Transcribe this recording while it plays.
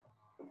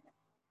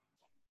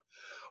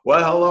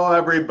Well, hello,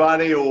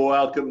 everybody.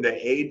 Welcome to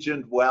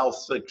Agent Wealth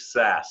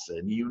Success.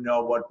 And you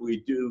know what we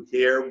do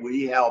here.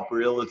 We help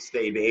real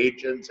estate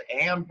agents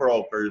and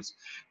brokers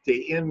to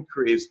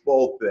increase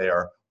both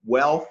their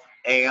wealth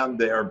and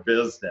their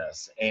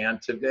business. And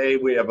today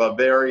we have a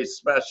very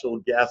special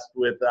guest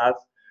with us,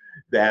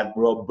 that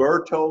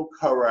Roberto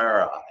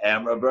Carrera.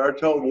 And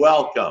Roberto,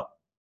 welcome.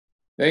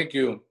 Thank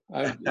you.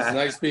 It's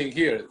nice being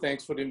here.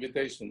 Thanks for the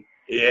invitation.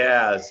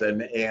 Yes,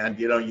 and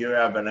you know, you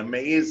have an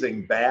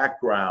amazing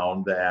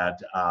background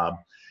that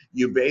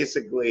you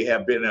basically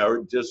have been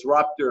a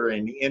disruptor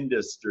in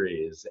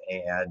industries,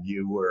 and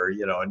you were,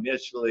 you know,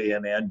 initially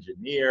an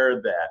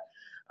engineer that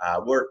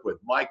worked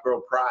with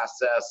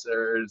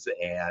microprocessors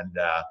and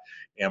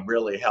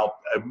really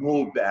helped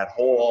move that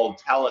whole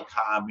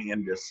telecom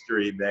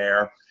industry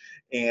there.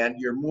 And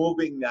you're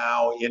moving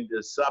now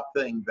into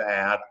something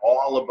that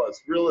all of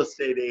us real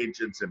estate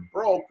agents and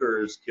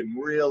brokers can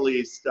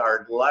really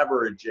start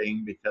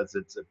leveraging, because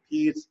it's a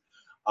piece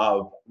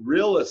of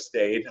real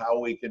estate, how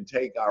we can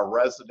take our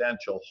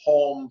residential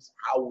homes,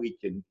 how we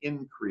can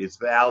increase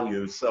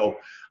value. So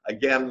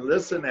again,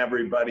 listen,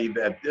 everybody,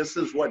 that this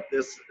is what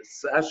this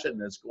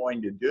session is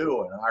going to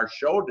do in our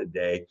show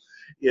today,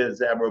 is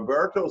that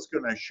Roberto's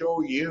going to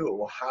show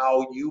you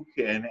how you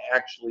can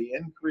actually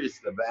increase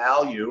the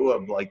value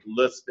of like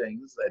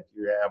listings that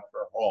you have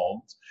for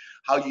homes,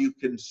 how you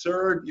can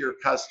serve your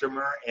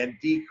customer and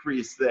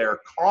decrease their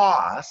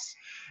costs,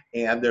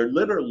 and they're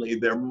literally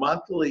their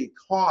monthly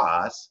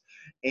costs,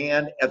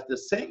 and at the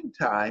same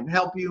time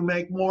help you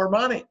make more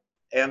money.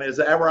 And is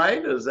that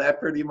right? Is that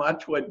pretty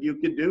much what you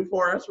could do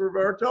for us,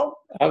 Roberto?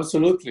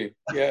 Absolutely.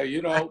 Yeah,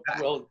 you know,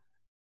 well,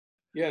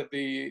 yeah,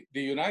 the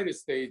United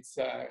States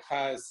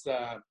has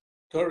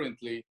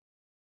currently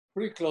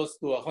pretty close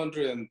to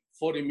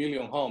 140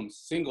 million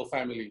homes, single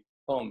family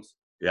homes.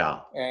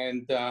 Yeah.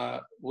 And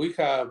we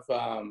have,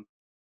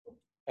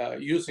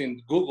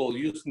 using Google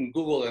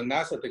and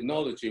NASA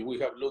technology, we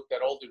have looked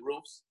at all the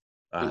roofs,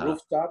 the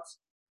rooftops,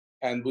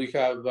 and we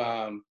have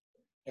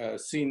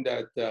seen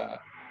that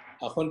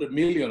 100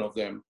 million of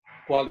them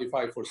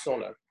qualify for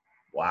solar.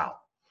 Wow.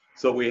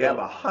 So we have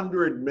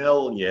 100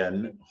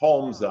 million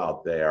homes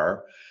out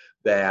there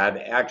that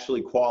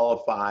actually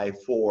qualify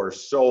for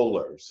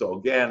solar. So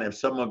again, if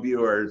some of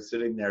you are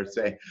sitting there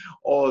saying,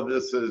 oh,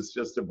 this is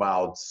just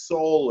about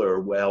solar,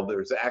 well,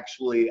 there's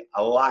actually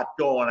a lot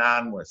going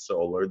on with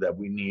solar that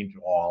we need to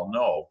all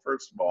know.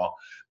 First of all,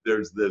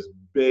 there's this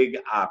big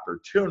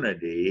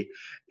opportunity.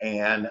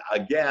 And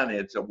again,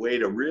 it's a way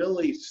to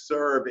really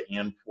serve,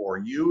 and for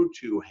you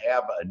to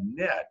have a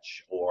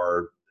niche,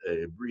 or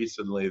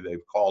recently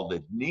they've called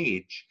it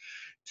niche,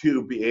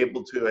 to be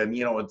able to, and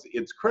you know,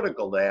 it's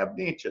critical to have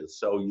niches.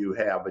 So you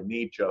have a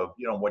niche of,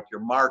 you know, what your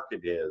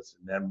market is,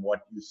 and then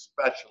what you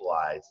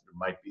specialize. There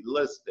might be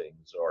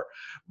listings, or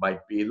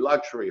might be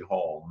luxury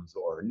homes,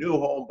 or new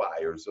home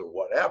buyers, or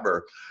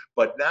whatever.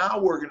 But now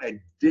we're going to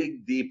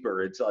dig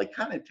deeper. It's like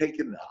kind of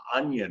taking the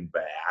onion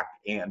back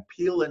and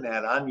peeling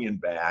that onion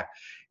back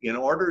in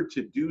order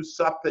to do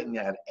something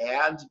that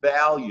adds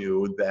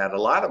value that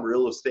a lot of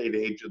real estate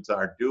agents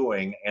are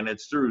doing, and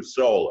it's through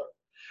solar.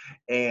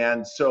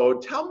 And so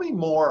tell me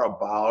more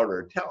about,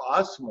 or tell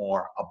us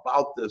more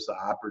about this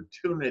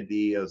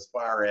opportunity, as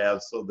far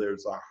as, so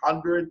there's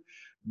 100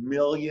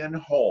 million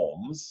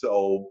homes.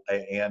 So,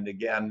 and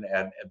again,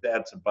 and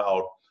that's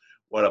about,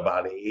 what,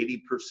 about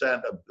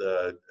 80% of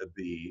the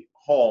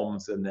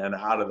homes, and then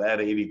out of that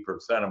 80%,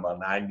 about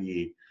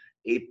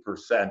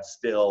 98%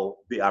 still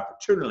the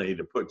opportunity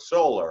to put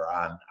solar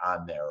on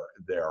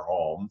their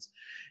homes.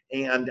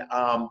 And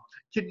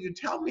can you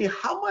tell me,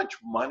 how much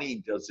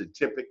money does it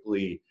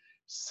typically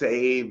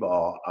save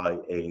a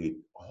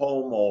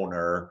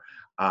homeowner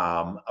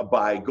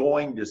by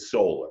going to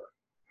solar?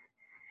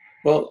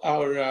 Well,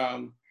 our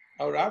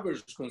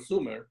average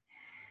consumer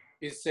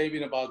is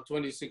saving about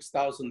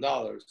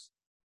 $26,000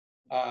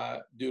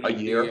 during a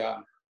year.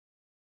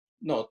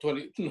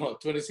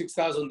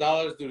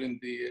 $26,000 during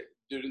the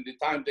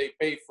time they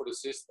pay for the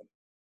system.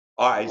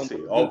 Oh, I see.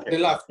 Okay.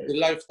 The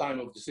lifetime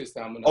of the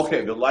system.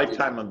 Okay, the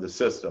lifetime of the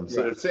system.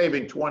 So they're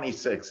saving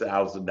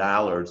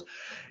 $26,000.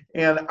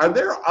 And are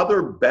there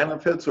other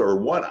benefits, or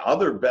what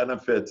other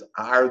benefits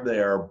are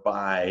there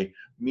by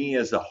me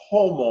as a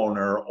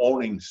homeowner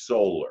owning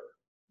solar?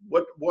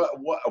 Why? Well,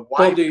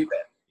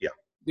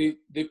 the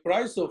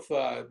price of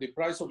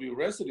your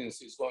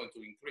residence is going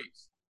to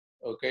increase.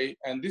 Okay,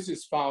 and this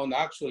is found,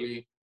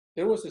 actually,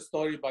 there was a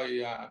study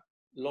by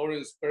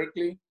Lawrence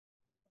Berkeley,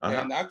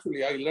 and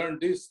actually I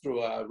learned this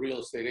through a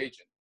real estate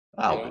agent.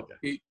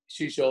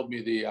 She showed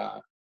me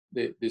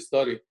the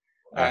study,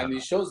 and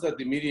it shows that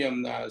the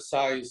medium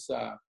size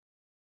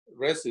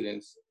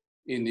residence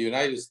in the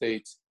United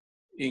States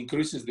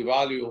increases the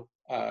value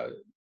at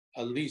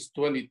least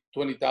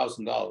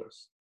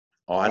 $20,000.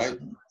 Awesome.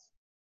 Right?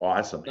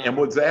 Awesome. And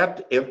was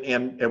that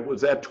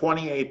was that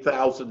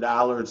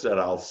 $28,000 that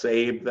I'll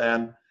save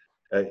then?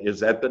 Is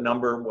that the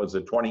number? Was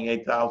it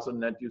 28,000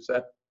 that you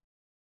said?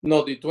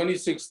 No, the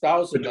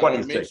 26,000 that I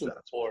mentioned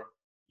before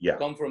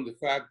come from the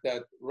fact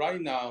that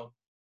right now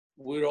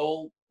we're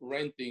all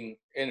renting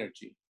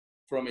energy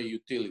from a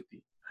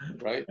utility,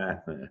 right?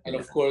 And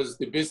of Yeah. course,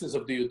 the business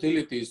of the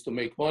utility is to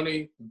make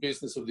money. The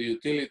business of the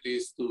utility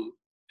is to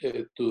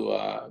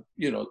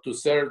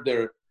serve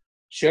their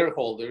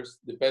shareholders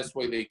the best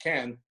way they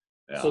can.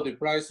 Yeah. So the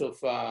price of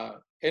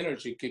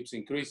energy keeps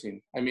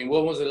increasing. I mean,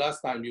 when was the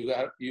last time you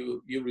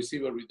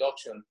receive a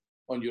reduction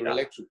on your Yeah.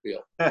 electric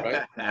bill,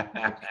 right?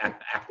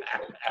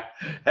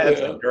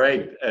 That's Yeah. a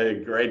great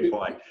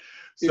point.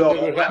 It So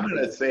never I'm going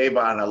to happens. save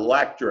on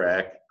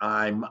electric.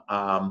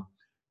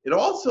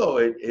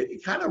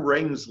 It kind of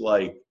rings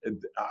like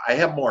I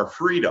have more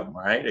freedom,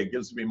 right? It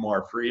gives me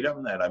more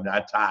freedom that I'm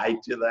not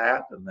tied to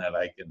that and that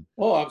I can.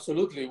 Oh,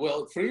 absolutely.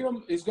 Well,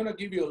 freedom is going to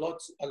give you a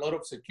lot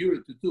of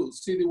security too.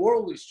 See, the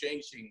world is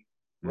changing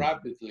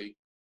rapidly,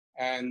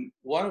 and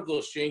one of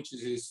those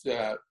changes is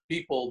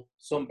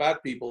some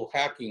bad people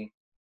hacking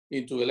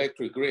into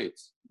electric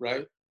grids,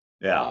 right?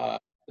 Yeah.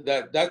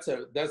 That's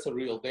a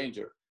real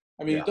danger.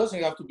 I mean, Yeah. it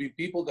doesn't have to be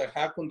people that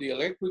hack on the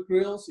electric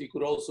grills. It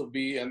could also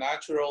be a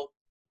natural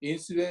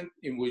incident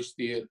in which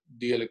the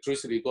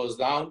electricity goes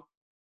down,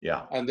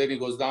 Yeah. and then it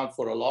goes down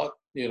for a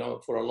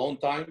long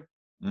time,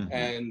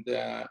 and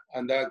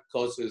that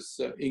causes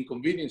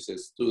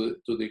inconveniences to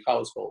the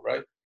household,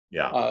 right?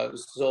 Yeah.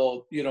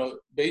 So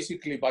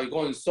basically, by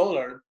going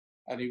solar,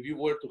 and if you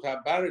were to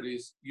have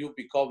batteries, you'll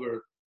be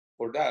covered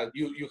for that.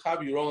 You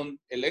have your own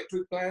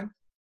electric plant,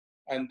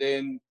 and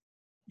then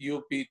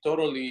you'll be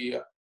totally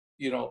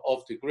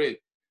off the grid.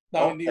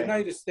 Now, in the Okay.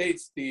 United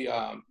States, the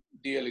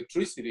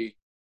electricity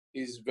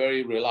is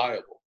very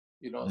reliable.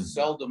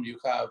 Seldom you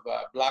have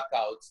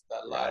blackouts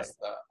that last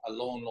a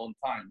long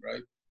time,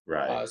 right?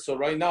 Right. So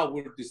right now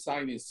we're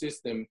designing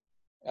systems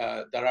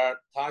that are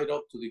tied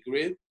up to the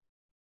grid,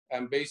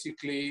 and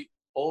basically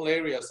all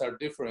areas are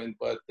different.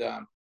 But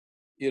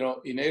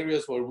in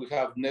areas where we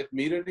have net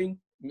metering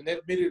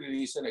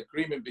is an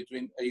agreement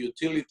between a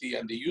utility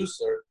and the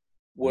user,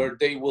 where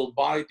they will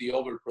buy the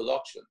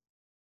overproduction.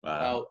 Wow.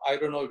 Now, I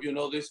don't know if you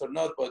know this or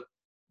not, but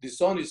the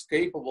sun is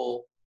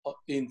capable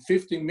in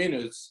 15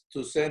 minutes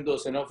to send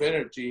us enough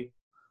energy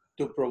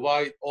to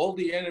provide all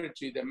the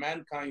energy that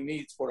mankind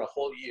needs for a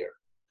whole year,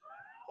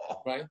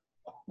 right?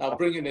 Now,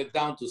 bringing it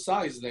down to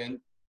size,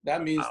 then,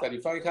 that means that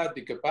if I had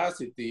the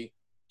capacity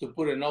to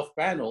put enough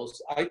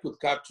panels, I could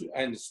capture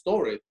and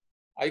store it.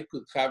 I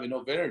could have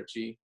enough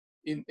energy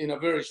in a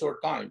very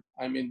short time.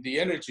 I mean, the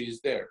energy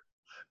is there.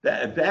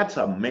 That's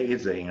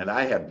amazing. And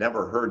I have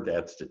never heard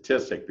that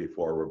statistic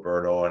before,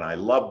 Roberto, and I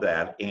love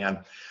that.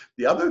 And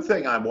the other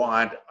thing I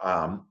want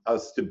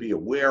us to be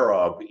aware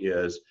of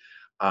is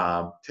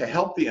to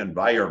help the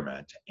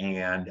environment.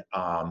 And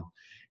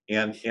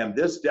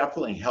this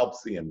definitely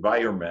helps the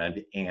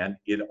environment. And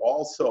it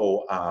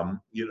also,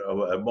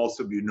 most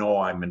of you know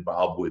I'm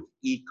involved with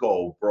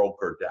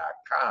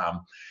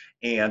ecobroker.com.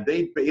 And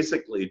they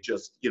basically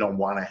just,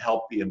 want to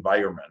help the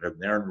environment. And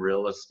they're in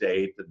real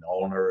estate, and the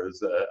owner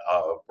is a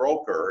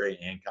broker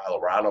in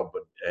Colorado,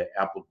 but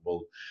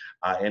applicable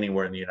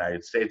anywhere in the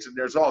United States. And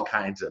there's all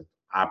kinds of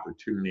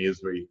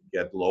opportunities where you can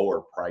get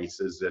lower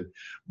prices and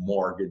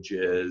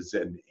mortgages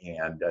and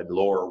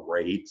lower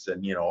rates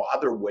and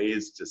other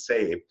ways to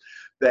save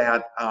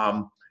that.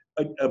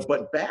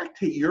 But back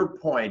to your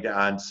point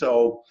on,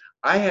 so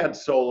I had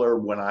solar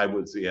when I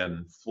was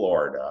in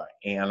Florida,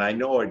 and I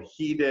know it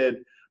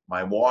heated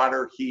my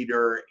water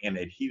heater and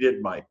it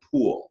heated my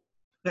pool.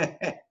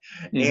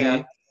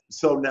 And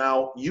so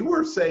now you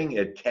were saying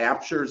it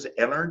captures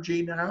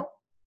energy now?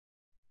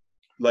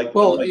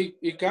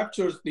 It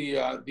captures the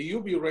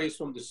UV rays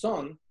from the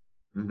sun,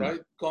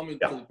 right? Coming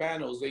to the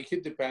panels, they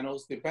hit the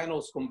panels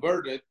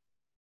convert it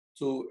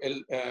to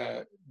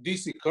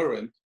DC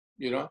current.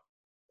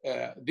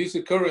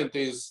 DC current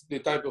is the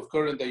type of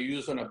current that you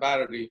use on a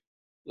battery,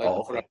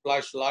 like for a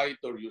flashlight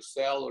or your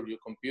cell or your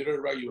computer,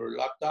 right? Your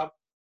laptop.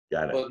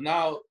 Got it. But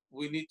now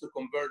we need to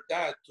convert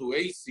that to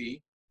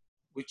AC,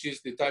 which is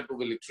the type of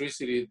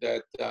electricity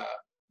that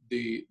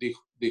the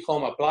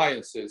home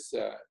appliances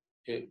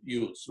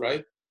use,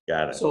 right?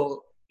 Got it.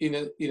 So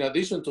in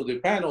addition to the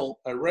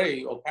panel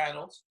array of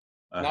panels,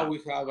 now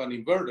we have an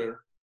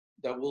inverter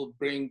that will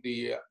bring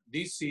the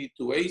DC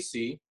to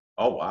AC.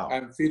 Oh, wow.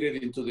 And feed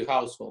it into the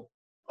household.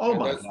 Oh,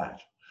 my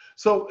gosh.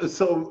 So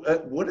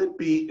would it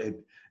be,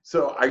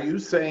 so are you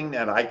saying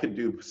that I could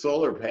do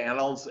solar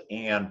panels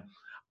and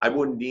I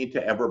wouldn't need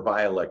to ever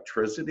buy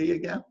electricity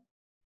again?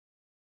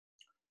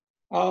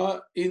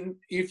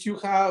 If you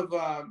have,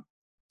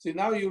 see,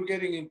 now you're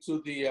getting into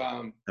the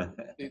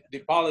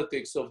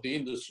politics of the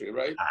industry,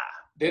 right?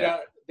 There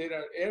are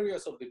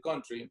areas of the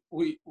country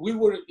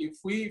if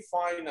we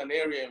find an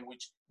area in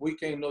which we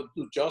cannot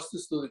do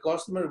justice to the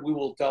customer, we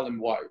will tell them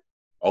why.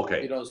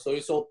 Okay. So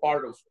it's all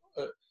part of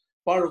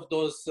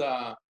those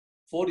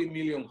 40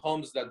 million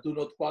homes that do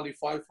not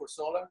qualify for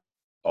solar,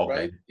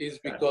 right? Is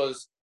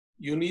because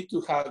you need to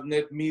have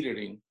net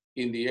metering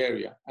in the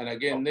area. And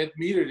again, net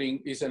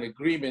metering is an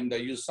agreement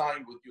that you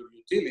sign with your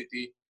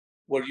utility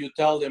where you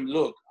tell them,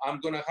 look, I'm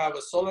going to have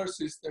a solar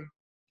system.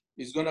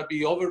 It's going to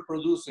be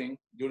overproducing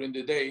during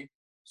the day.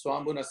 So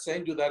I'm going to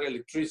send you that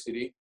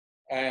electricity.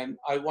 and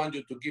I want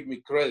you to give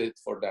me credit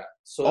for that.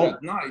 So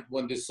at night,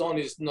 when the sun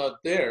is not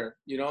there,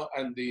 you know,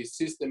 and the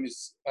system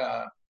is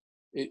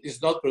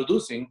not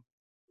producing,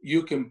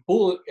 you can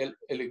pull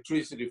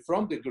electricity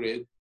from the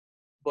grid,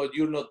 but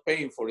you're not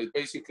paying for it.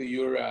 Basically,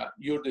 you're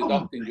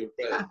deducting your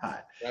credit,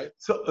 right?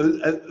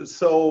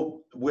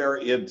 So where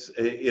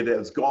it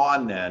has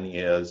gone then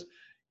is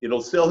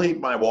it'll still heat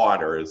my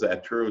water. Is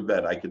that true?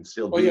 That I can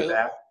still do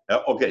that?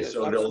 Okay, yes,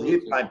 so absolutely. it'll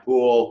heat my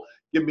pool,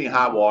 give me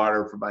hot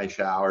water for my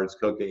showers,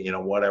 cooking, you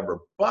know, whatever.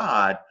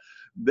 But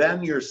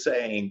then you're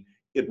saying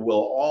it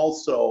will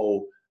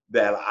also,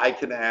 that I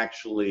can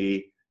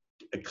actually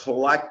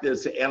collect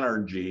this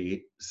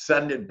energy,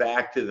 send it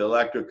back to the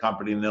electric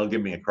company, and they'll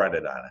give me a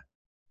credit on it.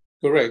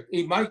 Correct.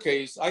 In my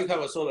case, I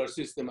have a solar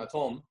system at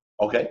home.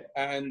 Okay.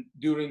 And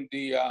during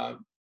the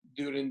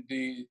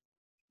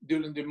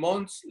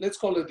months, let's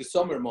call it the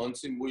summer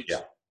months, in which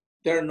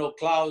there are no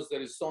clouds,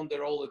 there is sun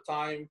there all the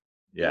time.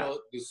 You know,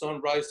 the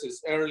sun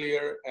rises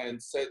earlier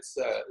and sets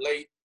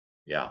late.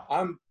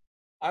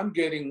 I'm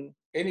getting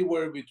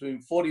anywhere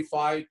between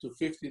 $45 to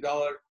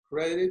 $50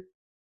 credit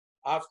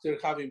after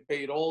having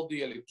paid all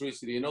the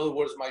electricity. In other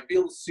words, my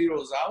bill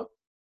zeroes out,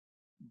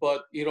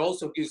 but it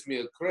also gives me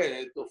a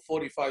credit of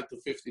 $45 to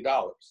 $50.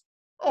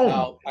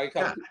 Now I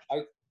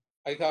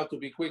have to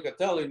be quick at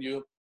telling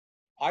you,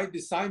 I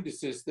designed the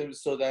system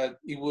so that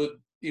it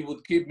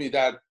would give me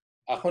that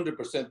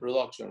 100%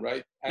 production,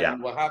 right?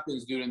 And what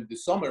happens during the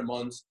summer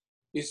months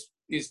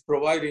is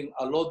providing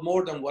a lot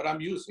more than what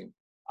I'm using.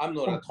 I'm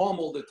not at home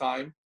all the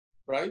time,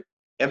 right?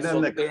 And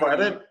then the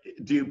credit,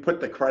 do you put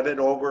the credit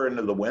over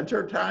into the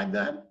winter time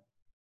then?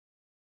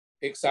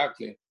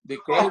 Exactly. The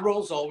credit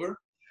rolls over.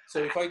 So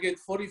if I get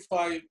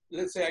 45,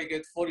 let's say I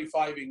get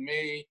 45 in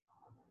May,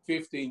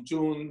 50 in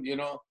June, you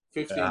know,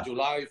 50 in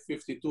July,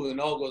 52 in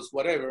August,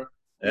 whatever,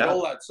 it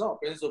all adds up.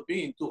 It ends up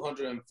being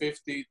 $250,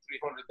 $300.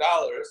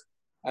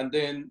 And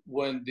then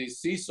when the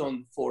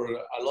season for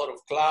a lot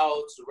of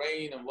clouds,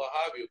 rain, and what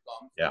have you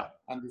comes,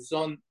 and the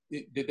sun,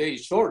 the day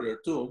is shorter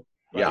too,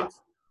 right?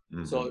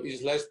 So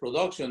it's less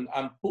production.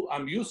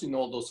 I'm using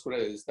all those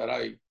credits that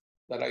I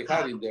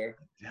had in there,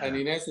 and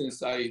in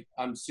essence,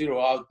 I'm zero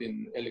out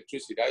in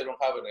electricity. I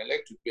don't have an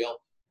electric bill,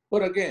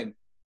 but again,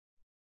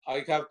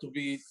 I have to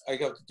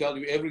tell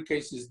you, every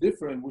case is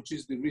different, which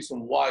is the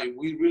reason why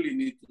we really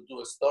need to do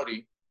a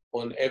study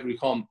on every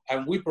home,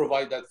 and we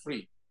provide that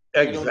free.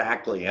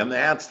 Exactly, and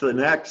that's the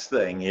next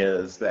thing,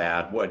 is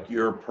that what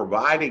you're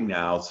providing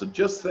now. So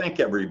just think,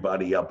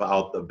 everybody,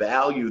 about the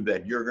value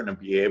that you're going to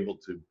be able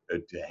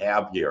to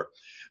have here.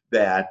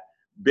 That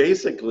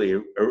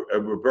basically,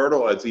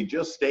 Roberto, as he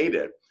just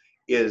stated,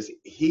 is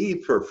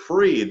he for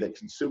free. The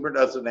consumer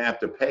doesn't have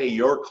to pay.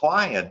 Your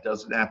client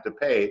doesn't have to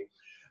pay.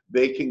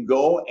 They can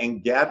go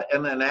and get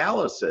an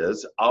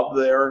analysis of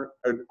their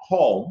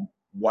home,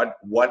 what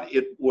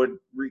it would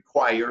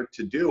require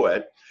to do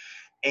it.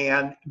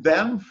 And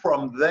then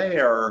from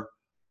there,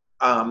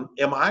 am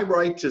I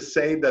right to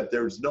say that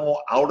there's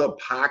no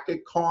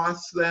out-of-pocket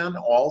costs then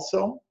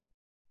also?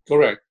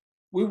 Correct.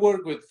 We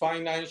work with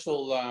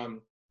financial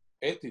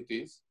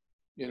entities,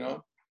 you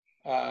know,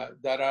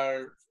 that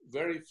are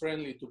very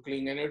friendly to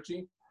clean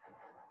energy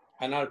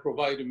and are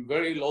providing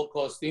very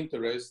low-cost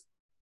interest,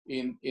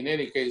 in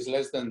any case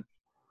less than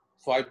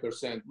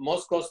 5%.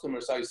 Most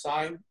customers I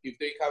sign, if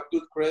they have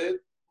good credit,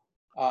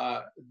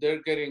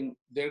 they're getting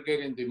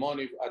the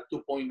money at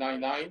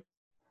 2.99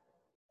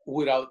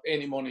 without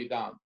any money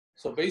down.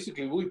 So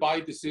basically, we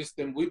buy the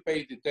system, we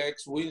pay the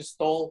tax, we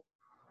install.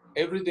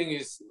 Everything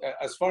is,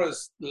 as far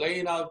as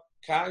laying out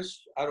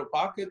cash out of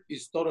pocket,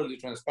 is totally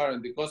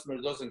transparent. The customer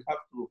doesn't have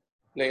to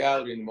lay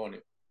out any money.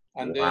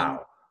 And then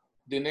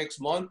the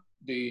next month,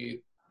 the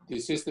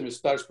system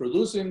starts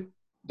producing,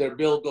 their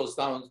bill goes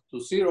down to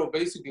zero.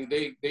 Basically,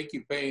 they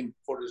keep paying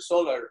for the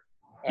solar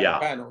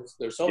panels,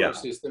 their solar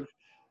system.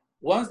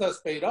 Once that's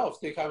paid off,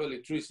 they have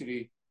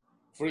electricity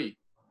free.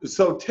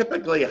 So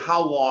typically,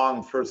 how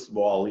long, first of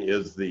all,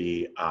 is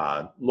the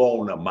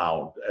loan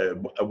amount?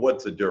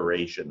 What's the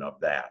duration of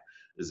that?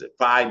 Is it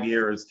 5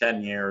 years,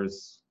 10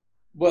 years?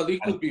 Well,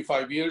 it could be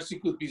 5 years.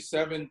 It could be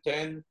 7,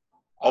 10,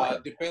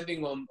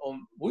 depending on.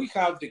 We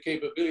have the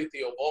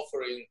capability of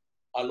offering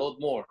a lot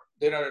more.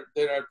 There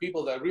are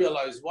people that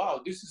realize,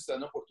 wow, this is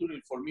an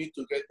opportunity for me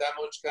to get that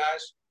much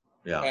cash.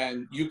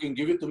 And you can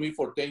give it to me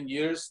for 10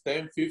 years,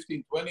 10,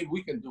 15, 20,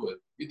 we can do it.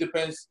 It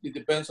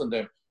depends on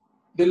them.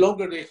 The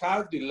longer they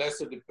have, the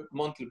lesser the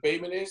monthly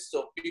payment is.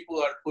 So people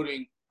are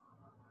putting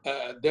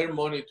their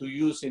money to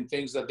use in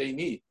things that they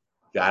need.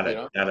 Got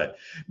it.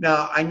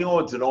 Now, I know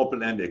it's an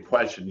open-ended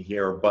question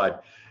here,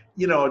 but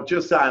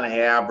just on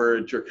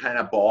average or kind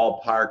of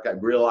ballpark, I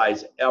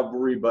realize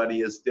everybody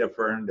is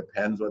different,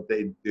 depends what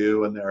they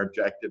do and their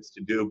objectives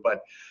to do,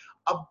 but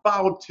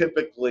about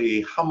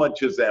typically, how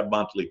much is that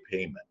monthly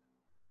payment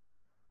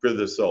for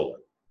the solar?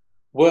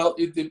 Well,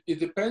 it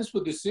depends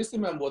with the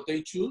system and what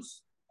they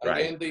choose.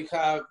 Again, they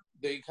have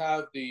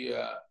the,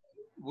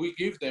 we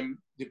give them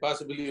the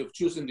possibility of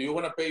choosing, do you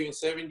want to pay in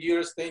 7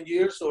 years, 10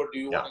 years, or do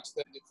you want to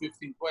extend it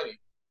 15, 20?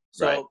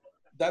 So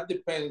that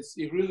depends.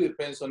 It really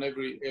depends on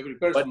every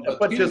person.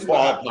 But just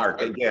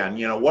ballpark again,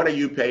 you know, what are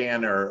you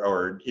paying,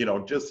 or you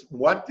know, just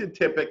what did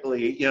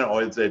typically, you know,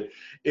 is it?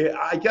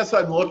 I guess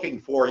I'm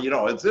looking for, you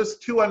know, is this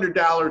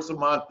 $200 a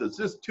month? Is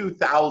this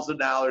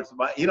 $2,000 a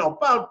month? You know,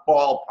 about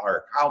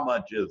ballpark. How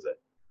much is it?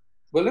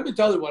 Well, let me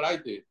tell you what I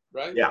did.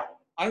 Right. Yeah.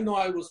 I know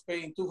I was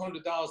paying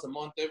 $200 a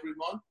month every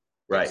month.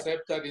 Right.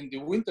 Except that in the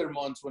winter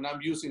months when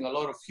I'm using a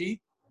lot of heat,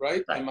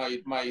 right? And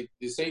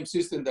the same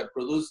system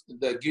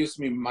that gives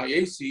me my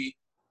AC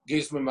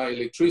gives me my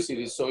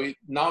electricity. So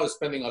now it's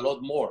spending a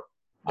lot more.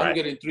 Right. I'm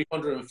getting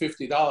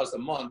 $350 a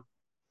month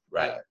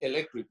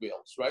electric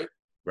bills, right?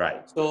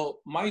 Right. So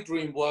my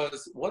dream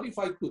was, what if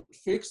I could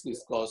fix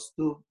this cost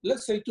to,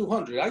 let's say,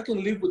 $200? I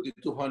can live with the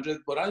 $200,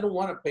 but I don't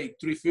want to pay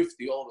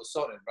 $350 all of a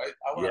sudden, right?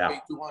 I want to pay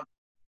 $200.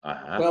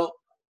 Well,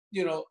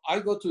 you know, I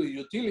go to the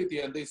utility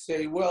and they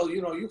say, well, you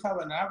know, you have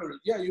an average.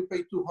 Yeah, you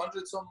pay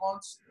 $200 some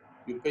months.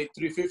 You pay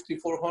 $350,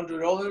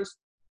 $400.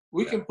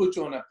 We can put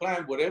you on a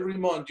plan where every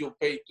month you'll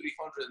pay $325.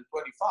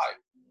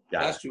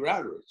 That's your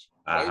average,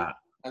 right?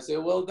 I say,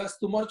 well, that's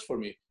too much for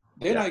me.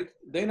 Then I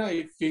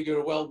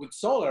figure, well, with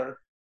solar,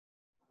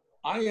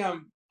 I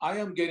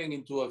am getting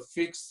into a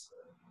fixed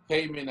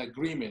payment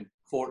agreement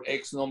for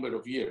X number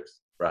of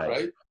years,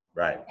 right?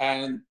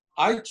 And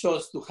I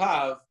chose to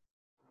have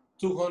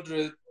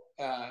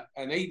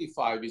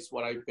 285 is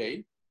what I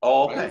pay.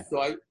 Oh, okay.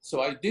 Right?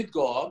 So I did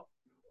go up,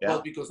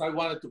 but because I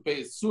wanted to pay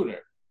it sooner.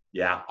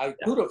 I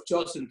could have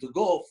chosen to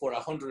go for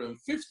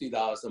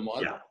 $150 a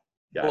month,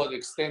 but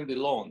extend the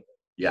loan.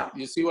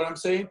 You see what I'm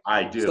saying?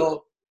 I do.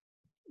 So,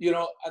 you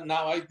know,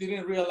 now I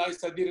didn't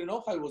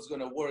know how it was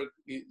going to work.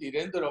 It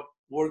ended up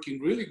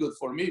working really good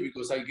for me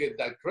because I get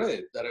that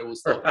credit that I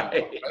was talking about.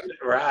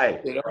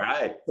 Right. You know?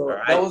 Right. So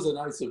that was a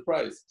nice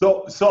surprise.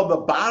 So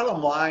the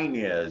bottom line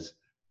is,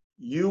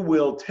 you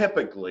will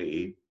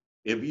typically,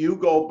 if you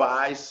go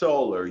buy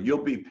solar,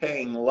 you'll be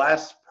paying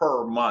less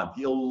per month.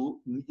 You'll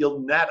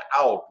net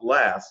out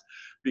less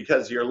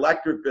because your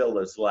electric bill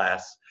is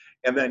less,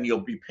 and then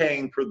you'll be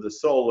paying for the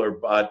solar,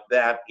 but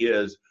that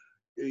is,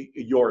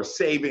 your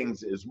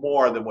savings is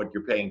more than what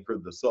you're paying for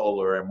the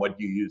solar and what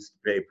you used to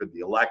pay for the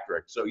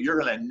electric. So you're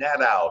going to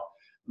net out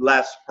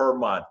less per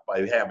month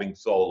by having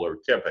solar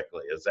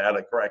typically. Is that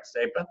a correct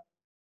statement?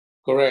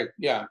 Correct.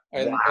 Yeah,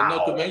 and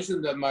not to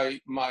mention that my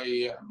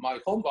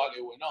home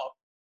value went up.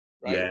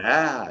 Right?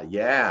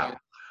 Yeah.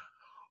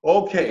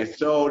 Okay,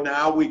 so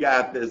now we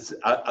got this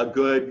a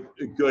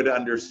good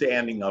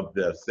understanding of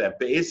this. That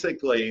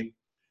basically,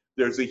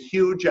 there's a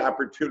huge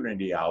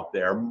opportunity out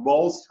there.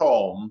 Most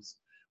homes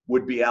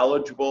would be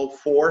eligible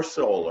for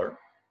solar.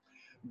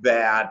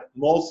 That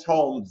most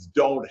homes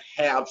don't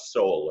have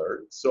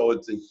solar, so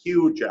it's a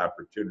huge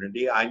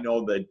opportunity. I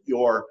know that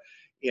you're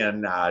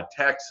in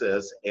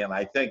Texas, and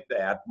I think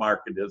that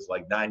market is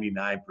like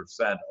 99%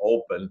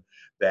 open.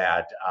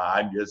 That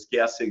I'm just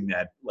guessing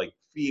that like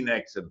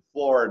Phoenix and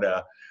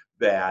Florida,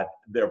 that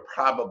they're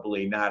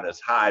probably not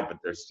as high, but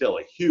there's still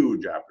a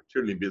huge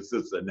opportunity because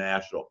this is a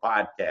national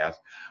podcast.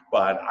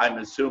 But I'm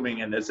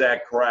assuming, and is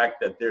that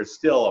correct, that there's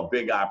still a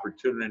big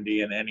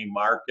opportunity in any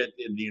market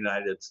in the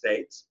United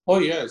States? Oh,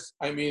 yes.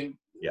 I mean,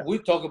 we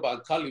talk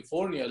about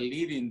California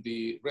leading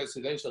the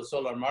residential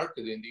solar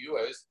market in the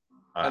U.S.,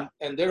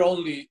 and they're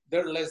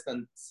less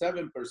than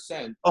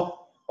 7%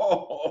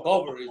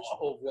 coverage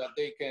of what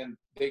they can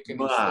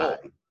install. Right?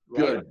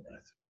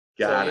 Goodness.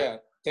 Got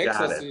it.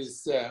 Texas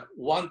is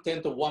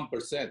 1/10 of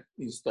 1%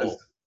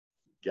 installed.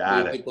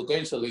 The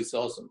potential is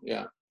awesome.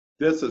 Yeah.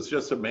 This is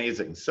just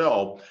amazing.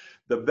 So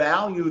the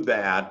value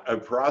that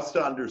for us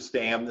to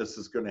understand, this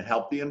is going to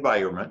help the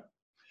environment.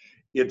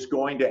 It's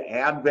going to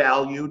add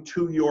value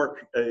to your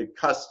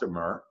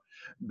customer.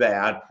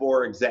 That,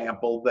 for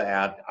example,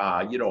 that,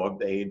 you know, if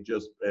they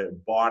just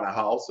bought a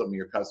house, some of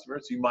your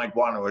customers, you might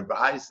want to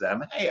advise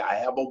them, hey, I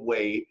have a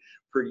way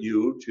for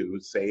you to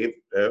save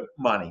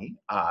money.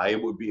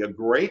 It would be a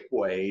great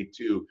way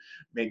to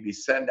maybe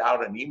send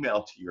out an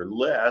email to your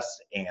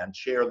list and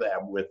share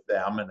that with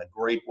them, and a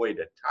great way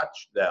to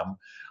touch them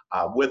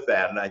with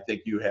that. And I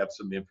think you have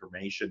some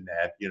information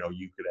that, you know,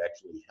 you could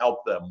actually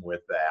help them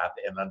with that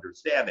and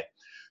understanding.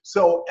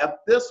 So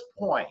at this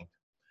point,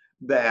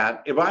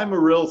 that if I'm a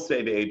real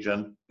estate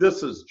agent,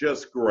 this is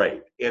just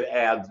great. It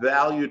adds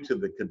value to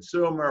the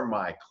consumer,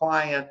 my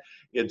client.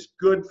 It's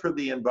good for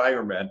the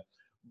environment.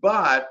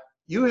 But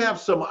you have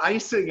some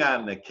icing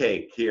on the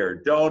cake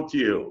here, don't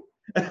you?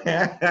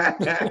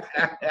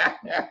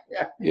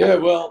 Yeah,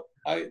 well,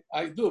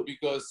 I do,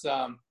 because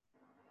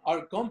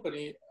our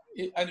company,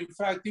 and in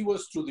fact, it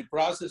was through the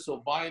process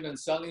of buying and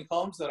selling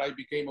homes that I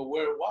became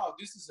aware, wow,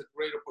 this is a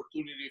great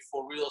opportunity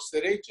for real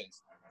estate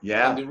agents.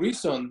 Yeah. And the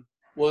reason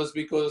was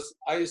because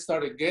I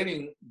started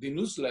getting the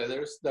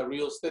newsletters that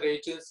real estate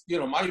agents, you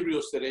know, my real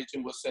estate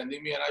agent was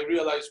sending me, and I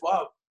realized,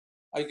 wow,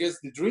 I guess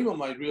the dream of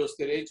my real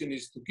estate agent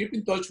is to keep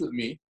in touch with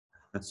me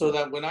so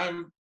that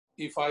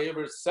if I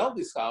ever sell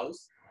this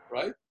house,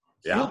 right,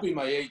 he'll be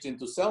my agent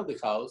to sell the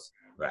house.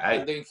 Right.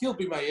 And then he'll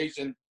be my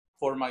agent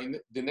for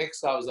the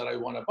next house that I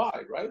want to buy,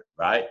 right?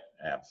 Right,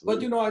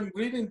 But absolutely. I'm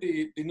reading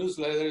the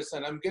newsletters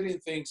and I'm getting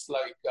things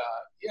like,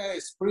 yeah,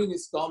 spring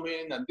is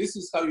coming and this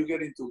is how you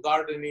get into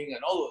gardening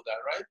and all of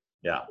that, right?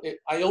 Yeah,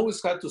 I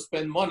always had to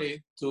spend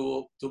money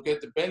to get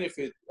the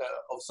benefit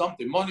of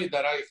something, money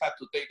that I had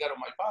to take out of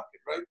my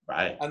pocket, right?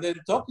 right. And then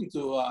talking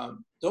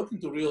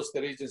to real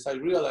estate agents, I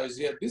realized,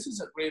 yeah, this is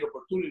a great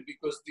opportunity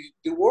because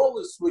the world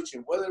is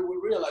switching, whether we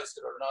realize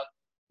it or not.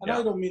 And I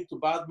Yeah, don't mean to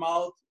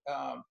badmouth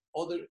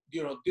other,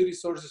 dirty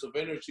sources of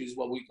energy is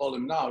what we call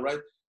them now,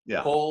 right?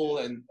 yeah, Coal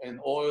and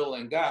oil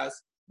and gas.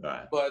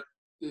 right. But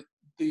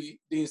the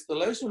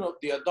installation of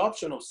the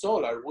adoption of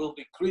solar will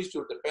decrease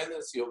your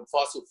dependency on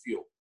fossil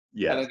fuel.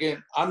 And Yes,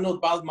 again, I'm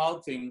not bad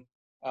mouthing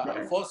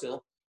right. fossil.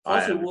 I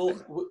Fossil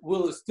understand.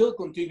 will still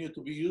continue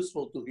to be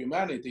useful to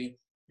humanity,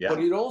 but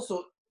Yeah, it also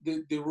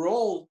the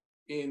role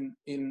in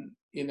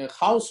a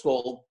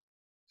household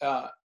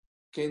uh,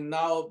 can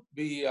now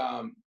be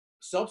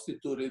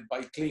substituted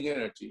by clean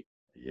energy,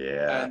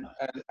 yeah,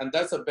 and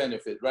that's a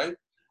benefit, right?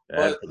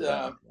 that's But a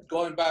benefit.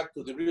 going back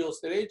to the real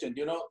estate agent,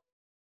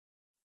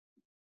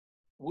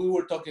 we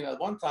were talking at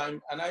one time,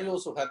 and I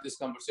also had this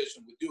conversation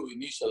with you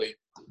initially.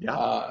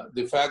 Yeah,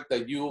 The fact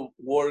that you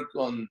work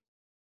on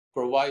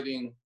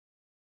providing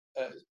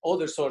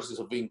other sources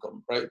of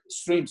income, right?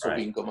 Streams of right.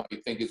 income, I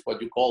think is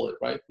what you call it,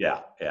 right? Yeah,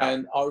 yeah, And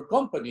our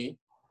company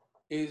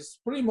is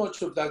pretty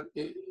much of that.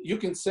 You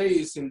can say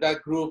is in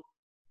that group,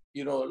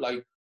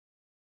 like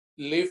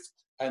Lyft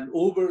and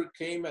Uber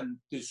came and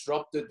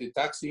disrupted the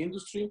taxi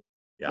industry.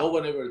 yeah, No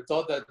one ever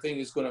thought that thing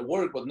is going to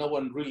work, but no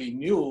one really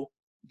knew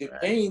the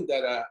right. pain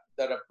that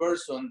a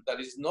person that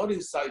is not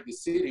inside the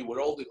city where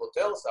all the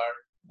hotels are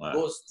Wow,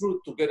 goes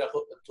through to get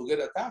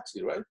a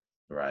taxi, right?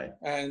 right.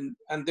 And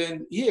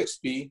then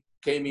EXP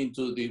came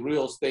into the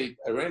real estate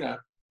arena,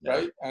 Yeah,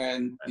 right?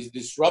 And right, it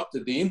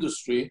disrupted the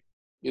industry.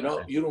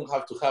 right, You don't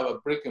have to have a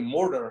brick and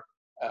mortar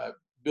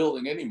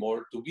building anymore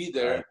to be right,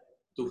 there.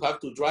 To have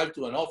to drive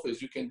to an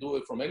office, you can do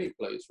it from any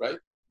place, right?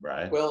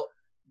 right. Well,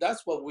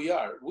 that's what we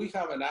are. We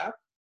have an app,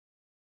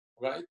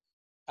 right,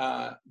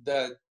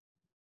 that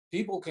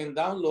people can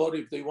download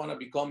if they want to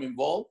become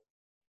involved,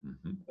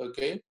 Mhm.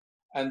 okay?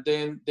 And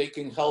then they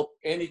can help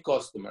any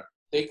customer.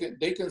 They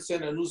can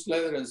send a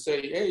newsletter and say,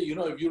 hey,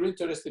 if you're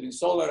interested in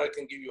solar, I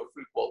can give you a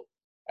free quote.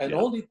 And Yeah,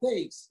 all it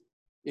takes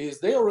is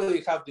they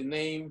already have the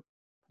name,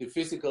 the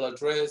physical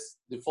address,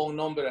 the phone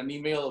number, and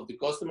email of the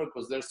customer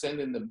because they're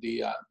sending them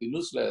the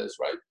newsletters,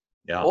 right?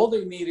 yeah. All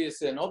they need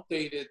is an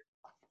updated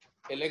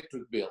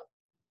electric bill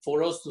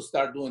for us to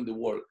start doing the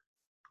work.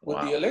 With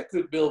the Wow.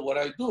 electric bill, what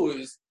I do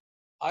is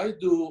I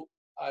do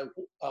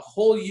a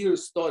whole year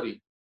study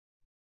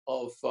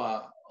of,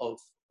 uh, of,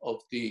 of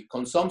the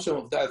consumption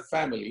of that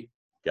family,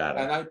 Got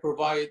and it. I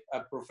provide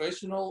a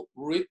professional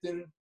written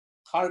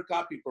hard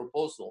copy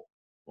proposal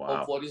of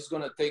Wow. what it's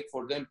going to take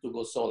for them to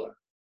go solar.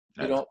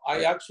 That's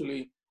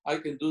great. I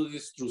can do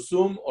this through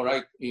Zoom, or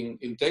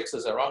in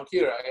Texas around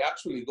here, I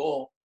actually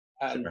go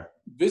and Sure.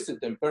 visit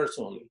them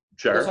personally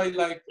because Sure. I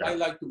Yeah.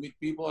 like to meet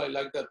people. I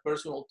like that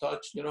personal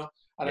touch, and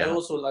I Yeah.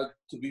 also like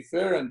to be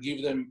fair and give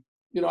them,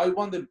 I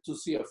want them to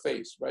see a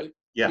face, right?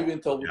 Yeah. Even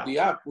though with Yeah. the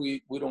app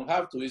we don't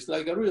have to. It's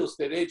like a real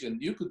estate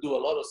agent. You could do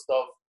a lot of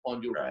stuff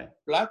on your Right.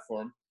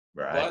 platform,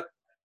 Right. but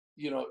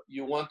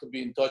you want to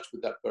be in touch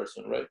with that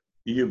person, right?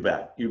 You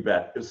bet. You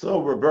bet.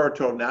 So,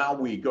 Roberto, now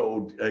we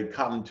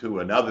come to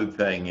another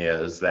thing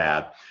is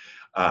that,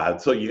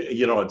 so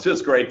it's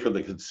just great for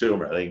the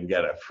consumer. They can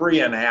get a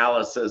free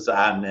analysis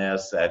on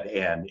this,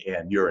 and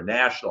you're a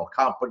national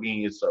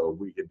company, so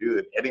we can do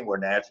it anywhere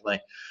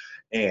nationally,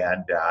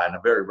 and a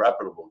very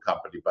reputable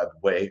company, by the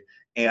way.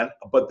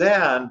 But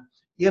then,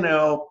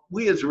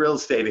 we as real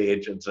estate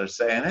agents are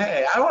saying,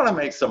 hey, I want to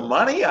make some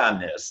money on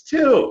this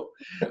too.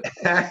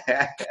 And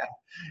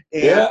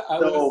Yeah, I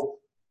was.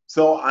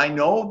 so I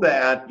know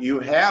that you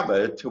have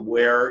it to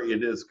where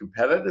it is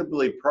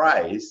competitively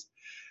priced,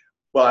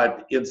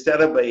 but instead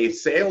of a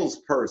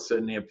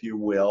salesperson, if you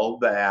will,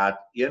 that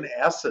in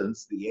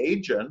essence, the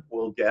agent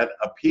will get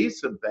a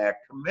piece of that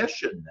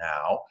commission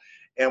now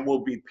and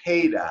will be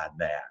paid on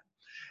that.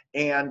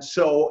 And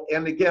so,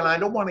 and again, I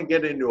don't want to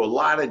get into a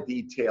lot of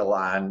detail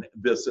on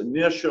this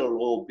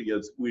initial,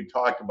 because we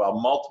talked about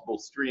multiple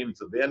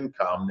streams of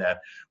income,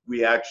 that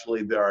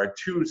there are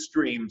two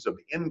streams of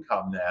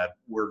income that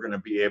we're going to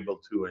be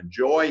able to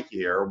enjoy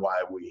here,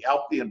 why we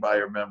help the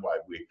environment, why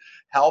we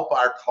help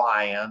our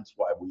clients,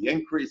 why we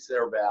increase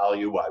their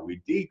value, why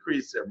we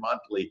decrease their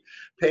monthly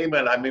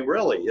payment. I mean,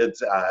 really,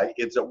 it's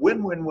a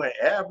win-win-win.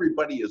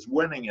 Everybody is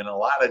winning in a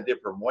lot of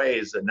different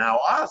ways. And now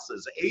us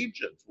as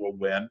agents will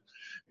win,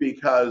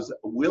 because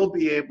we'll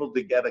be able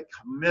to get a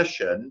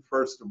commission,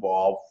 first of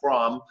all,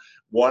 from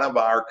one of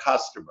our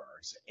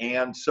customers.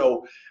 And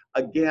so,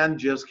 again,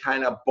 just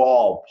kind of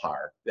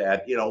ballpark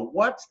that,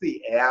 what's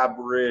the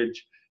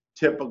average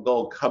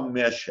typical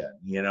commission,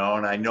 and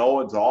I know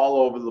it's all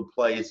over the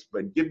place,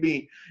 but give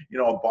me,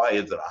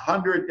 is it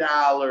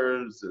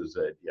 $100? Is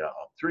it,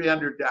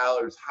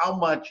 $300? How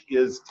much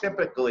is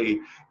typically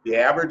the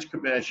average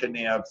commission?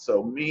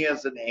 So me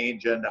as an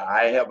agent,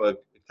 I have a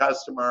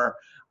customer.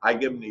 I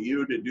give them to you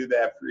to do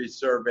that free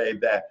survey,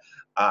 that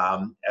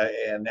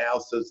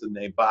analysis, and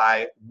they buy.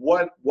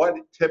 What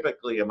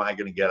typically am I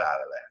going to get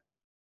out of that?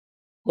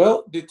 Well,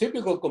 the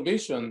typical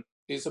commission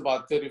is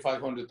about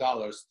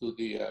 $3,500 to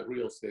the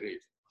real estate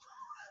agent.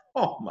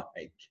 Oh my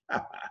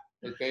God.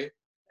 Okay,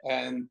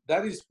 and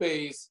that is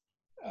based,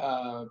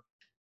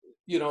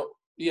 you know,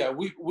 yeah,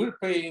 we're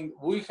paying,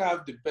 we have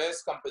the best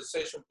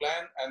compensation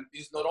plan, and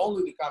it's not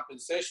only the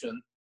compensation.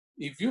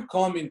 If you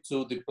come into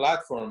the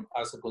platform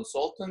as a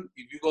consultant,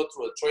 if you go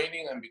through a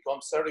training and become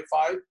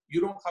certified,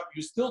 you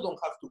still don't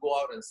have to go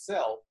out and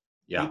sell.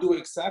 Yeah. You do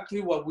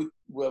exactly what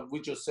we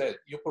just said.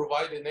 You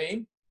provide a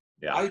name.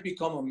 Yeah. I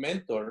become a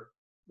mentor,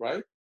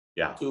 right?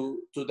 Yeah.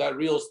 To that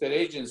real estate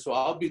agent. So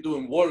I'll be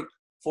doing work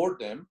for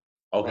them.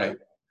 Okay. Right?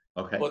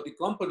 Okay. But the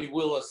company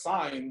will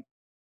assign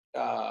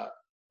the,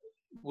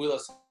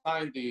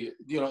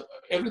 you know,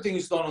 everything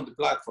is done on the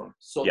platform.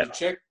 So Yeah. the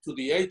check to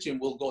the agent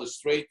will go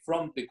straight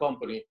from the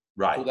company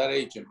to that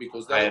agent,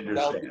 because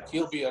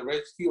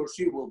he or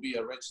she will be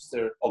a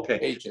registered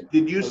agent.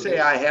 Did you say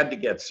I had to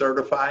get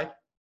certified?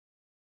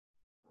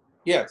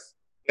 Yes.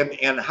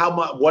 And how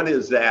much? What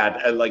is that?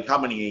 Like, how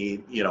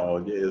many? You know,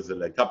 is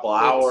it a couple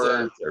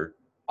hours or?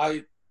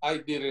 I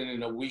did it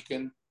in a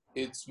weekend.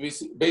 It's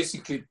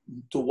basically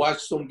to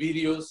watch some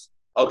videos.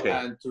 Okay.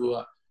 And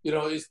to you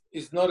know,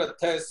 it's not a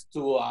test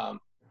to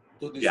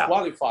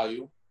disqualify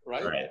you,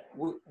 right? Right.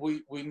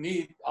 We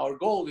need, our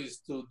goal is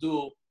to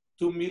do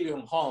 2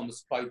 million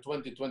homes by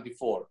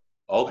 2024.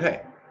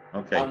 Okay.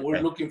 Okay. And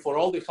we're looking for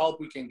all the help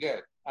we can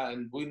get.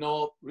 And we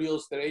know real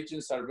estate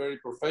agents are very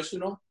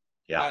professional.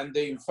 Yeah. And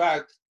they, in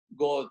fact,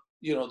 go,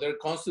 you know, they're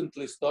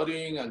constantly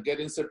studying and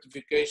getting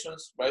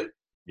certifications, right?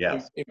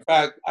 Yes. In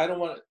fact,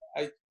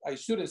 I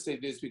shouldn't say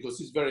this because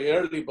it's very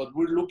early, but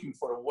we're looking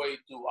for a way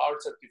to our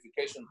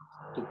certification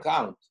to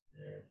count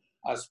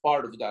as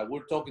part of that.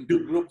 We're talking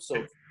to groups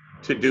of.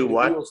 To do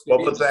what?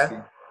 What was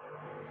that?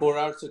 For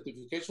our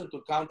certification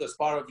to count as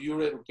part of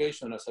your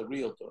education as a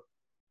realtor.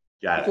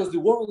 Got it. Because the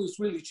world is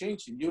really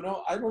changing. You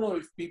know, I don't know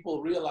if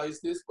people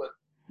realize this, but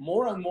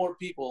more and more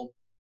people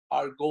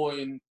are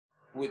going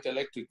with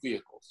electric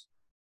vehicles.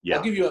 Yeah.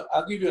 I'll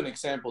give you an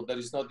example that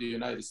is not the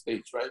United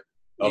States, right?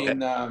 Okay.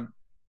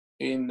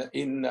 In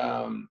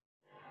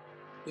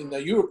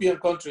the European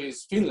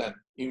countries, Finland.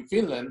 In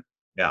Finland,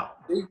 yeah,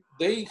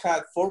 they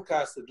had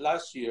forecasted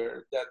last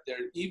year that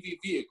their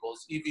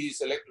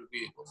EVs, electric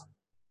vehicles,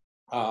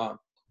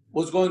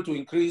 was going to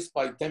increase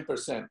by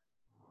 10%.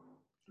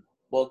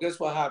 Well, guess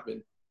what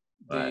happened?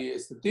 The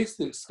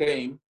statistics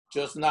came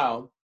just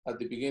now at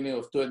the beginning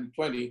of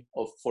 2020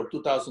 for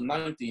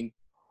 2019.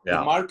 Yeah.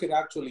 The market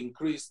actually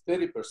increased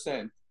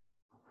 30%,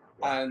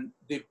 and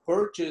the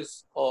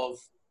purchase of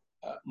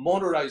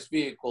motorized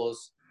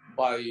vehicles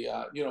by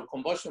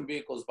combustion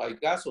vehicles by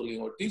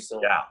gasoline or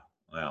diesel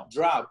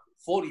dropped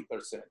 40%.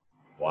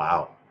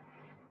 Wow.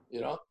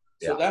 You know,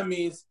 so that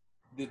means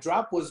the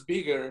drop was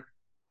bigger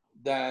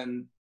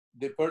than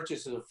the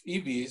purchase of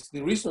EVs.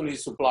 The reason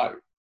is supply,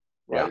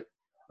 right?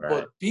 Right.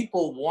 But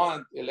people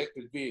want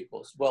electric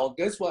vehicles. Well,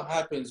 guess what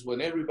happens when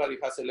everybody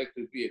has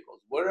electric vehicles?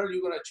 Where are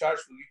you going to charge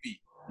for EV,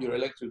 your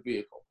electric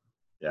vehicle?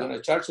 You're going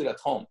to charge it at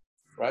home,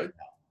 right?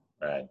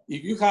 Right.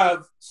 If you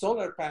have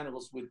solar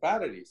panels with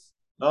batteries,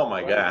 oh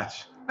my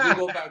gosh, you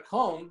go back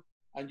home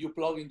and you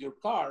plug in your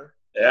car.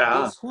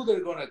 Yeah. Guess who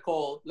they're going to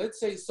call? Let's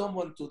say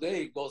someone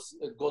today goes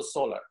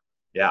solar.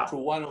 Yeah. Through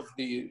one of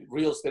the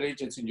real estate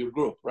agents in your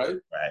group, right?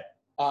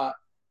 Right.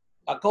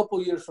 A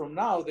couple years from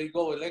now, they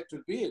go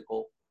electric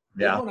vehicle.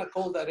 They're going to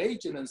call that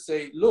agent and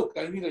say, look,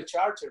 I need a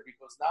charger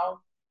because now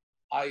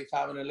I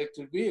have an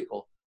electric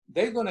vehicle.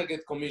 They're going to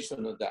get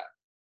commission on that.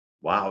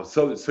 Wow.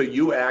 So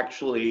you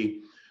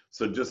actually,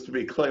 so just to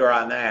be clear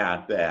on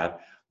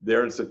that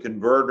there's a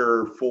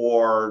converter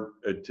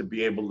to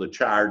be able to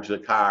charge the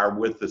car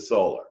with the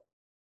solar.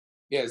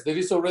 Yes, there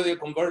is already a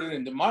converter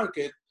in the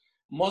market.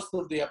 Most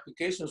of the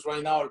applications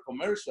right now are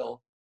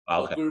commercial,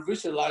 but we're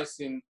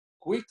visualizing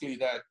quickly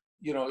that,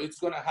 you know, it's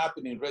going to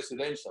happen in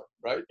residential,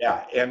 right?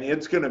 Yeah, and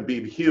it's going to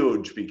be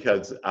huge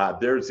because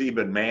there's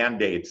even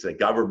mandates that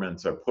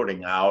governments are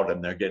putting out,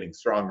 and they're getting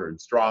stronger and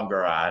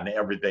stronger on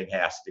everything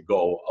has to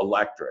go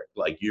electric.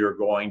 Like you're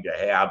going to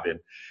have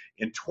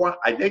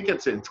I think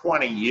it's in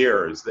 20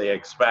 years, they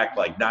expect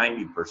like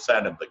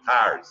 90% of the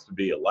cars to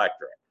be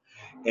electric.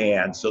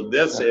 And so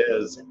this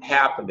is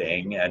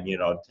happening, and you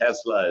know,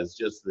 Tesla is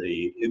just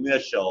the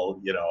initial,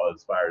 you know,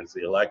 as far as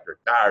the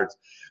electric cars,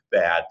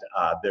 that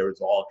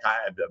there's all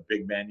kinds of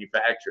big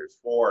manufacturers,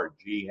 Ford,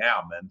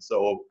 GM, and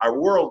so our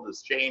world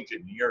is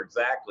changing. You're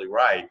exactly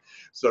right.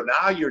 So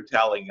now you're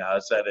telling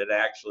us that it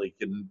actually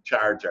can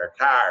charge our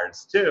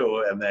cars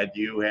too, and that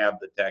you have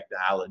the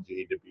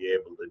technology to be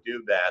able to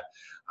do that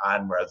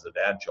on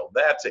residential.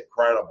 That's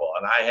incredible,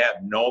 and I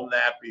hadn't known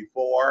that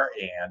before,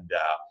 and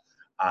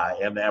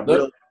that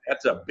really,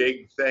 that's a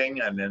big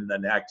thing. And in the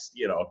next,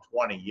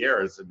 20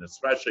 years, and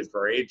especially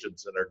for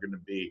agents that are going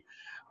to be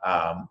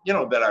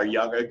that are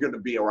young, are going to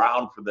be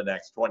around for the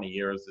next 20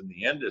 years in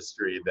the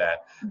industry,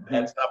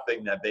 that's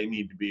something that they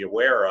need to be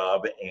aware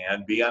of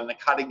and be on the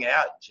cutting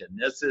edge. And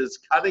this is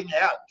cutting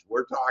edge.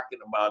 We're talking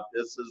about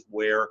this is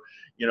where,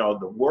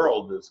 the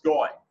world is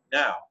going.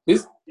 Now,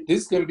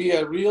 this can be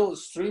a real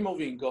stream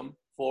of income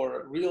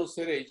for real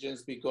estate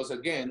agents because,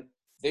 again,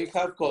 they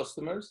have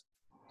customers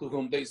to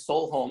whom they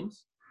sold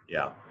homes.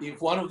 Yeah.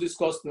 If one of these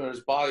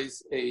customers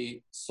buys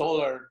a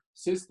solar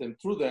system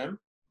through them,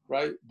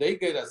 right, they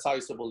get a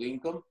sizable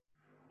income.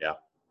 Yeah.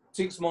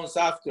 6 months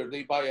after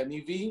they buy an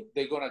EV,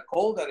 they're going to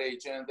call that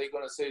agent and they're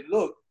going to say,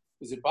 look,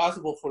 is it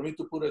possible for me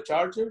to put a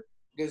charger?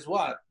 Guess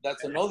what?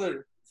 That's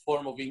another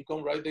form of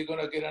income, right? They're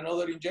going to get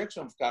another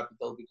injection of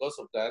capital because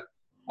of that,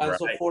 and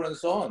so forth and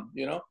so on,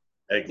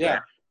 Exactly. Yeah.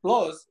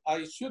 Plus,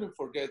 I shouldn't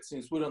forget,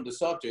 since we're on the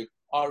subject,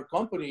 our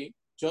company,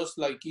 just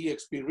like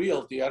eXp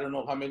Realty, I don't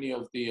know how many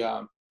of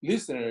the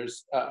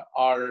listeners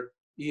are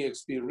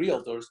eXp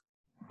Realtors,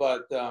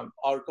 but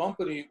our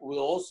company will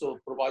also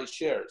provide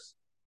shares.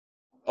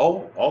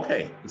 Oh,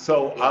 okay.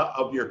 So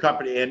of your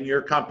company, and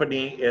your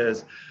company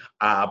is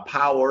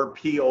Power,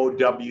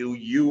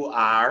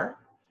 P-O-W-U-R,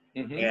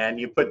 and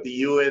you put the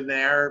U in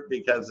there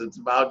because it's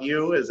about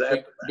you, is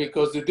that?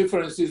 Because the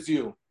difference is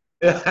you.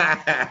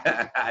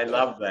 I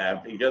love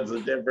that, because the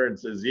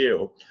difference is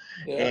you.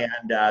 Yeah.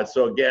 And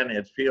so again,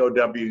 it's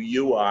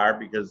P-O-W-U-R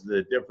because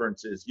the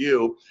difference is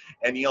you,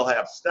 and you'll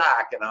have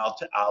stock. And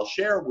I'll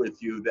share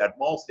with you that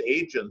most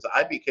agents,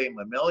 I became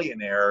a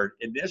millionaire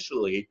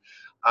initially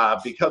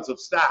because of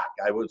stock.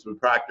 I was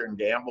with Procter &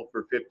 Gamble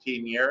for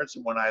 15 years,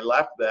 and when I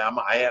left them,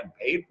 I hadn't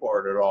paid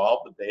for it at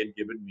all, but they had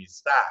given me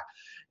stock.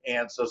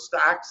 And so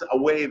stock's a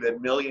way that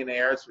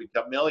millionaires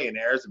become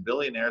millionaires and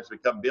billionaires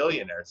become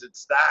billionaires. It's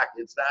stock.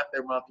 It's not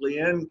their monthly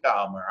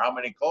income or how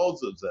many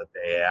closes that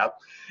they have.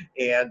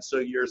 And so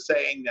you're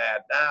saying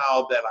that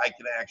now that I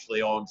can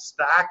actually own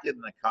stock in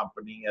the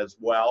company as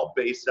well,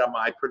 based on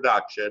my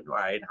production,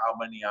 right? How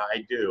many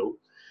I do.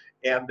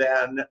 And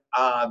then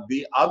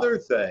the other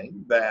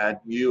thing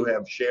that you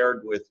have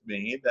shared with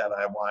me that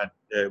I want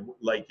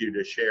like you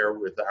to share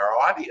with our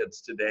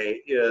audience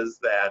today is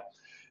that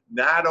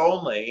not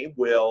only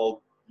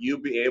will you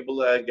be able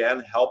to,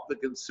 again, help the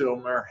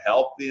consumer,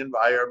 help the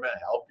environment,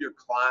 help your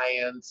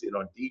clients,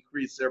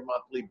 decrease their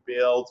monthly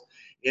bills,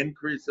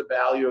 increase the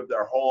value of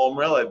their home.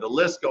 Really, the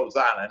list goes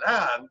on,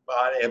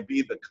 and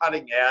be the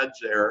cutting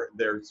edge.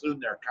 Soon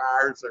their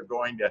cars are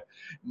going to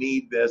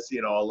need this,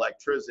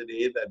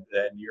 electricity that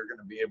you're going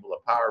to be able to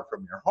power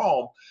from your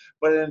home.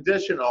 But in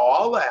addition to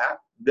all that,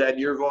 then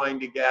you're going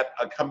to get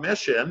a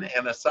commission,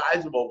 and a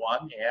sizable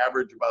one. You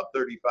average about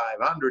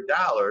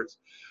 $3,500.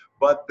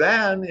 But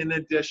then in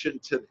addition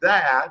to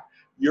that,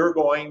 you're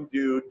going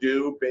to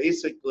do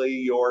basically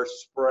you're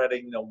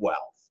spreading the wealth.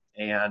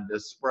 And to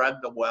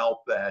spread the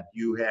wealth that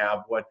you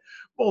have, what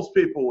most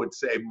people would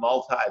say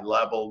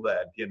multi-level,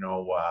 that,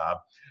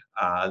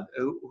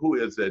 who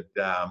is it?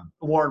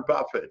 Warren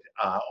Buffett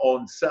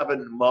owns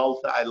 7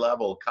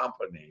 multi-level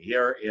companies.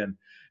 Here in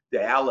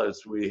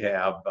Dallas, we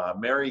have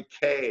Mary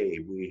Kay,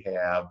 we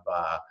have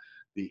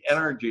the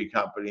energy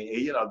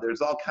company.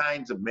 There's all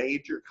kinds of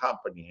major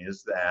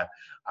companies that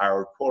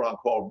are quote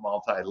unquote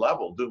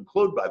multi-level, to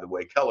include, by the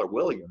way, Keller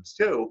Williams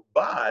too.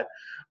 But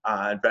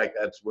in fact,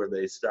 that's where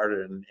they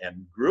started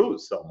and grew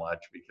so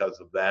much because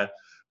of that.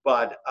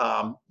 But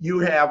you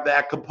have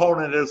that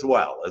component as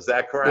well. Is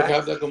that correct? We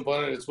have that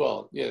component as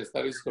well. Yes,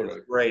 that is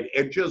correct. Great.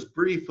 And just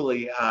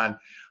briefly on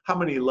how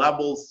many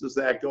levels does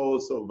that go?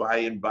 So if I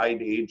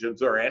invite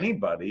agents or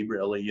anybody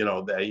really,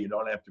 that you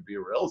don't have to be a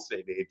real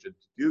estate agent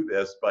to do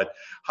this, but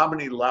how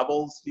many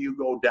levels do you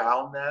go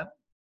down then?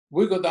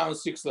 We go down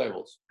 6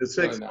 levels.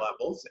 6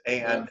 levels.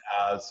 And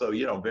so,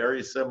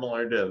 very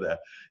similar to the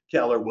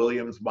Keller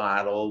Williams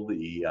model,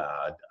 the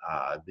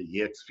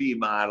eXp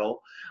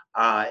model.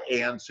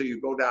 And so you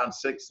go down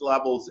 6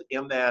 levels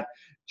in that.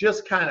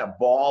 Just kind of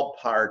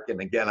ballpark, and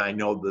again, I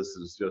know this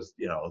is just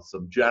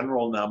some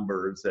general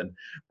numbers,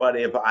 but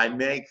if I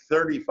make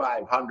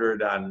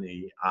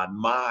 $3,500 on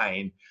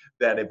mine,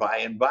 that if I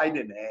invite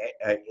an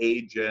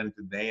agent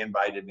and they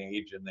invite an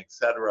agent,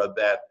 etc.,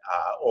 that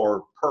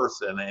or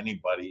person,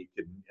 anybody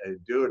can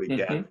do it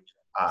again.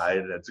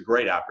 And it's a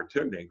great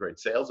opportunity, a great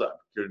sales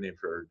opportunity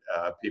for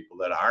people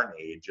that aren't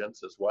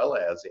agents, as well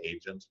as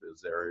agents,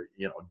 because they're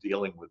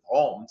dealing with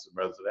homes and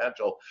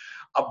residential.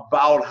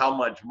 About how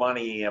much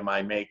money am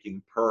I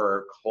making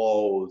per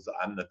close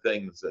on the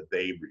things that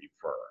they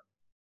refer?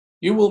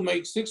 You will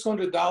make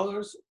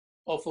 $600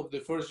 off of the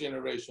first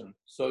generation.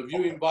 So if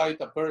you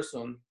invite a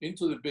person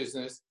into the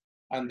business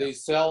and they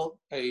sell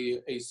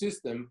a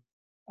system,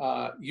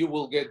 you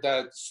will get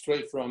that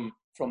straight from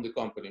the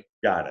company.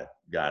 Got it.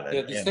 Yeah,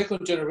 the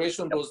second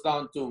generation goes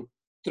down to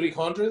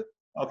 300.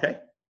 Okay.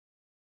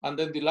 And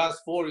then the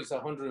last 4 is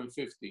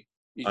 150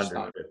 each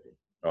 150. Time.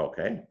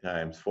 Okay,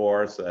 times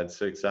 4, so that's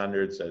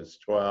 600, so that's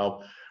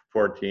 12,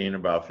 14,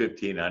 about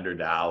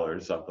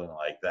 $1,500, something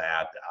like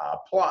that.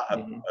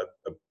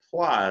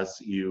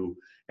 Plus you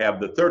have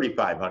the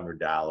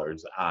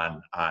 $3,500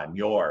 on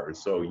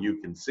yours. So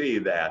you can see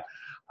that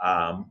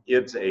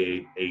it's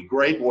a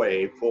great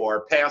way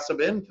for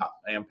passive income.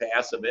 And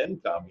passive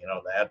income, you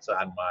know, that's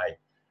on my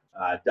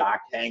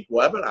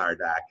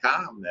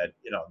dochankwebinar.com. That,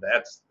 you know,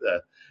 that's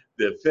the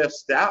fifth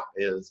step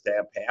is to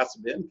have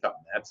passive income.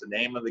 That's the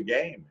name of the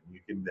game. You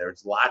can,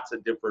 there's lots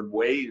of different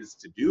ways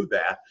to do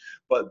that,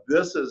 but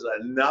this is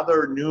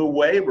another new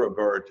way,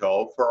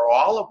 Roberto, for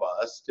all of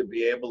us to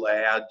be able to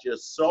add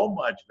just so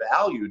much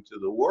value to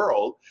the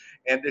world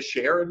and to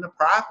share in the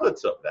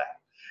profits of that.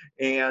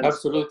 And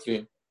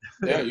absolutely,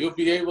 yeah, you'll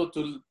be able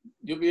to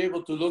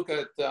look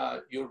at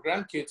your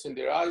grandkids in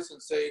their eyes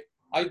and say,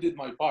 I did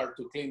my part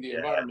to clean the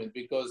environment,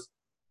 because,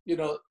 you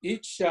know,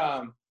 each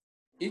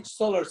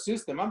solar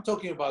system, I'm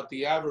talking about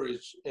the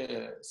average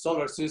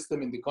solar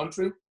system in the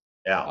country.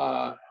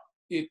 Yeah.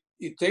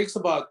 It takes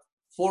about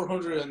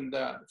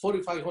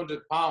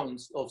 4,500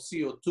 pounds of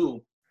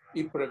CO2.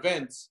 It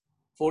prevents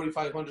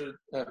 4,500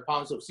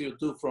 pounds of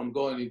CO2 from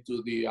going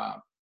into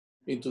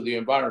the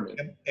environment.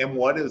 And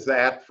what is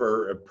that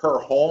for per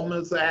home?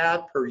 Is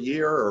that per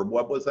year, or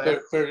what was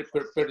that? Per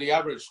the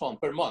average home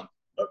per month.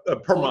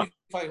 Per month.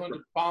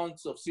 4,500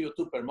 pounds of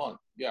CO2 per month.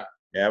 Yeah.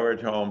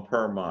 Average home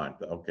per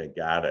month. Okay,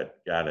 got it.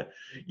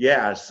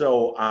 Yeah,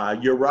 so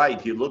you're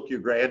right. You look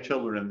your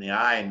grandchildren in the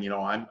eye, and you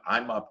know,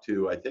 I'm up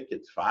to, I think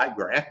it's 5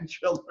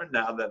 grandchildren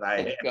now that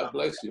I have. God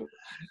bless you.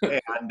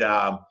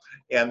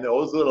 And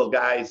those little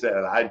guys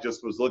that I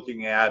just was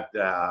looking at,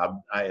 I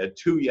had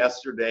 2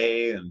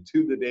 yesterday and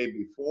 2 the day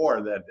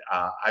before that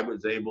I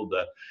was able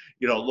to,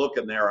 you know, look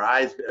in their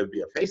eyes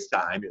via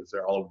FaceTime, as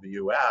they're all over the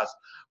U.S.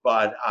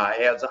 But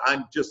as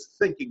I'm just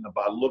thinking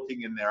about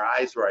looking in their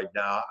eyes right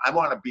now, I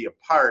want to be a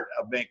part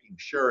of making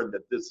sure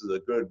that this is a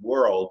good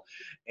world,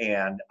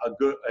 and a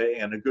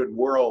good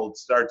world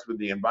starts with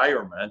the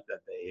environment, that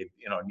they,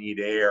 you know, need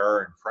air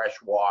and fresh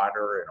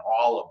water and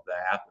all of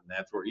that, and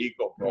that's where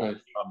EcoPro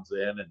comes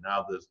in, and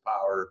now this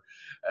power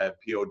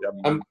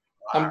POW.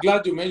 I'm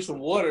glad you mentioned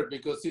water,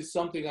 because it's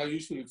something I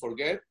usually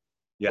forget.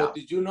 Yeah. But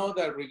did you know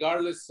that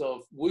regardless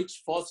of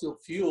which fossil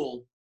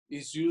fuel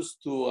is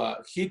used to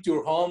heat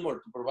your home or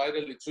to provide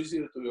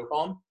electricity to your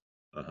home,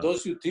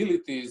 those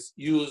utilities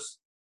use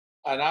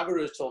an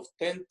average of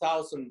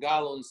 10,000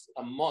 gallons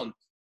a month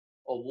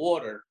of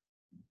water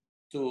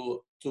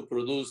to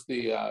produce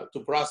to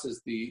process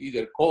the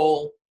either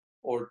coal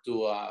or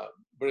to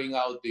bring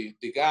out the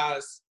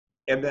gas.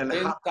 And then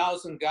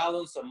 10,000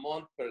 gallons a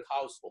month per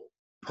household.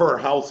 Per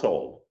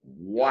household.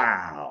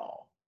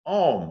 Wow.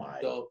 Oh my.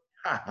 So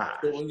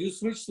when you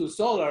switch to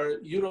solar,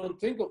 you don't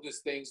think of these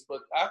things,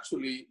 but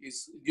actually,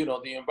 you know,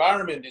 the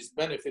environment is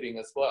benefiting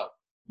as well.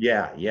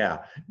 Yeah.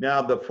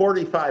 Now the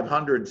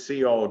 4,500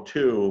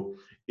 CO2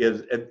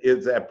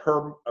 is that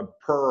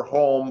per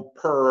home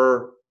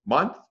per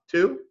month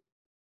too?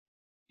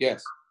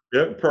 Yes.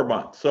 Yeah, per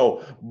month.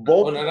 So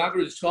both on an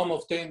average home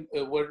of 10,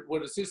 where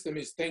the system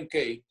is 10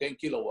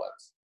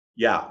 kilowatts.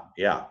 Yeah.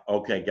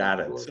 Okay, got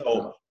it.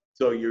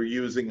 So you're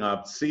using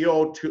up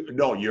CO2.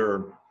 No,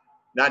 you're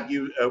not.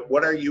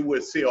 What are you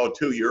with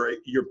CO2?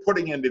 You're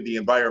putting into the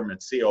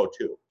environment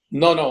CO2.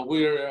 No,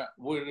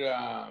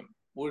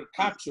 we're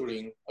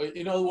capturing.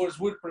 In other words,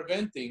 we're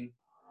preventing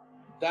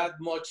that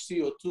much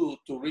CO2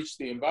 to reach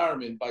the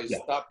environment by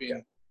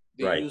stopping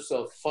the use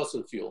of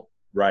fossil fuel.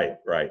 Right.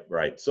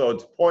 So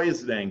it's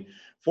poisoning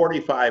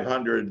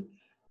 4,500.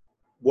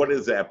 What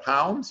is that?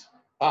 Pounds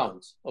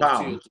of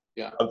CO2.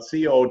 Yeah. Of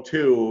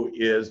CO2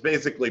 is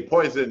basically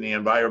poisoning the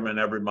environment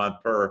every month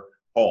per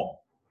home.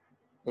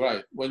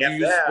 Right. When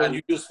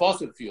you use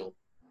fossil fuel.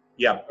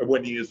 Yeah,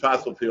 when you use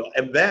fossil fuel,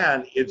 and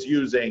then it's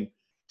using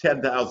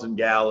 10,000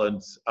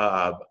 gallons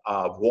of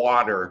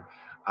water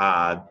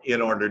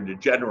in order to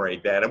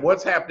generate that. And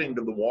what's happening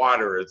to the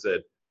water? Is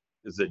it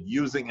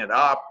using it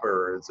up,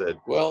 or is it?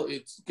 Well,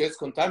 it gets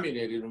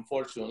contaminated,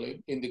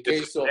 unfortunately. In the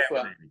case of,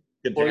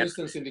 for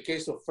instance, in the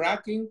case of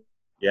fracking,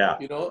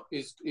 you know,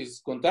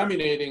 is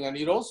contaminating, and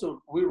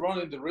we're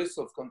running the risk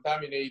of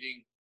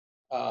contaminating,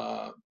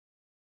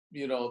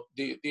 you know,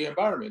 the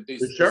environment.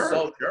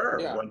 Sure.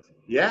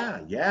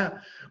 Yeah.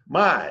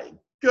 My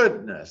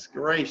goodness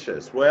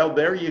gracious. Well,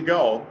 there you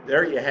go.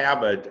 There you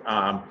have it.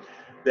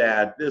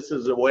 That this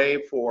is a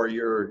way for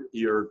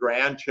your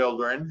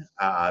grandchildren.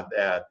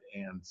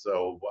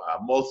 So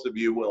most of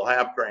you will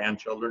have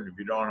grandchildren if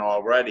you don't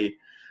already.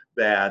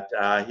 That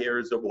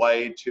here's a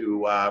way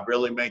to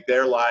really make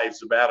their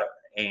lives better,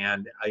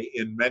 and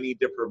in many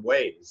different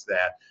ways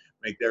that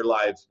make their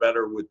lives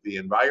better with the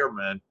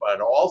environment, but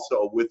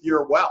also with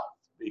your wealth,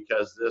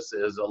 because this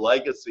is a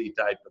legacy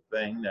type of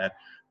thing. That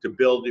to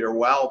build your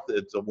wealth,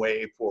 it's a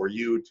way for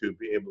you to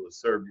be able to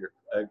serve your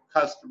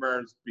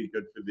customers, be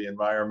good for the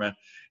environment,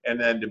 and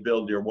then to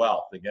build your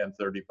wealth. Again,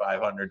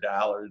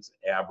 $3,500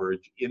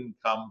 average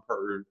income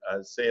per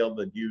sale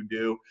that you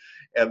do.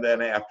 And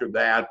then after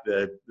that,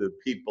 the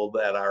people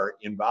that are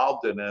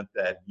involved in it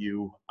that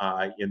you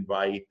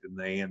invite, and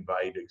they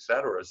invite, et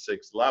cetera,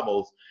 6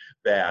 levels,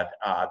 that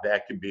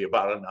can be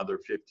about another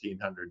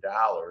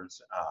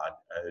 $1,500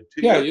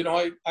 to you. You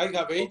know, I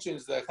have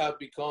agents that have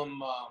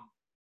become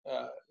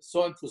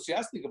so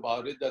enthusiastic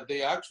about it that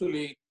they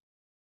actually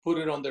put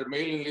it on their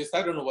mailing list.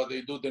 I don't know what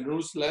they do. The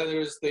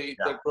newsletters, they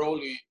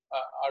probably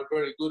are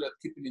very good at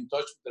keeping in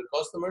touch with their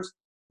customers.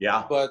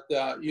 Yeah. But,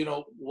 you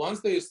know,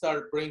 once they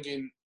start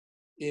bringing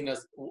in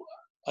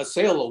a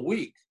sale a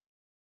week,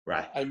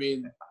 right. I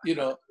mean, you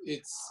know,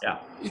 it's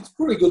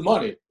pretty good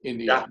money in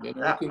the end. You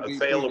know, a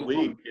sale a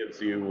week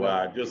gives you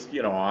just,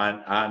 you know,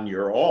 on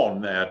your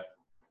own, that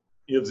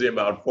gives you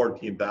about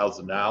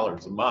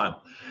 $14,000 a month.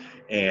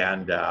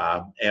 And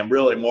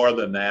really more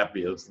than that,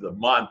 because the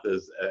month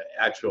is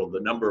the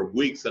number of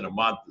weeks in a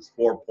month is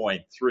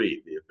 4.3.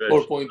 The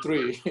official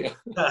 4.3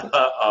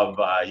 of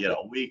you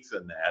know, weeks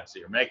in that, so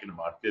you're making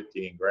about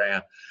 15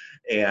 grand.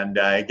 And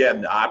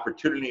again, the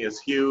opportunity is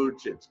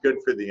huge. It's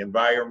good for the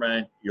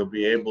environment. You'll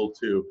be able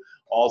to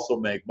also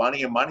make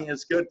money, and money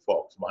is good,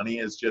 folks. Money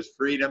is just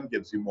freedom,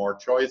 gives you more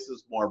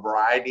choices, more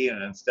variety,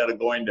 and instead of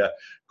going to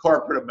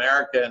corporate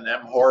America and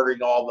them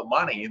hoarding all the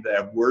money,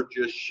 that we're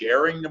just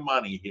sharing the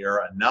money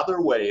here.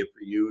 Another way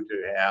for you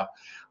to have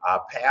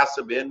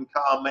passive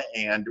income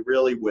and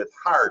really with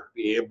heart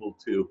be able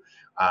to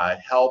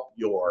help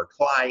your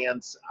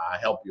clients,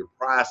 help your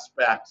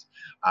prospects,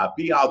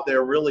 be out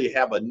there, really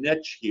have a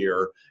niche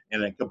here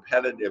and a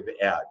competitive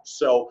edge.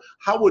 So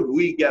how would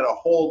we get a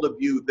hold of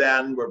you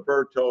then,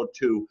 Roberto,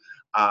 to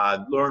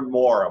learn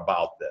more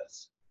about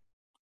this?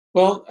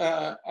 Well,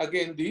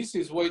 again, the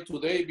easiest way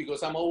today,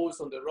 because I'm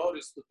always on the road,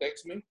 is to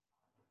text me.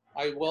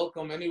 I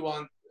welcome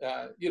anyone.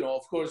 You know,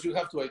 of course, you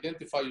have to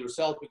identify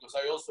yourself, because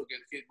I also get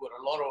hit with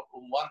a lot of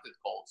unwanted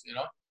calls, you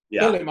know,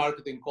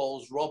 telemarketing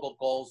calls,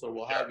 robocalls, or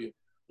what have you.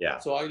 Yeah.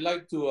 So I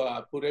like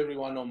to put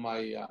everyone on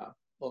my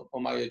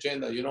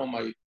agenda, you know,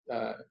 my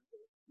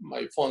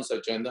phone's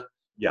agenda.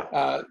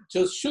 Yeah.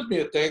 Just shoot me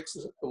a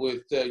text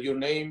with your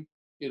name.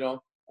 You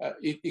know,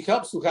 it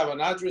helps to have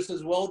an address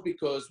as well,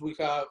 because we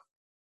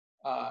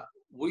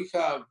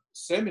have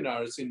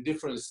seminars in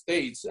different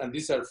states, and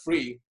these are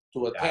free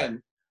to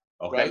attend.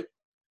 Okay. Right?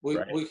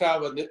 We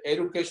have an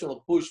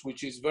educational push,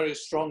 which is very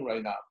strong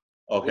right now.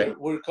 Okay.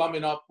 We're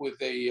coming up with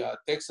a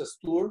Texas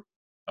tour.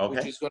 Okay.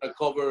 Which is going to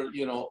cover,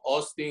 you know,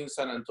 Austin,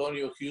 San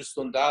Antonio,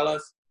 Houston,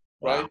 Dallas,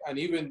 right? And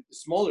even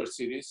smaller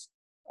cities.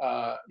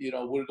 You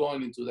know, we're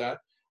going into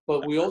that.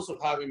 But we also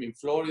have him in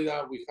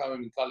Florida. We have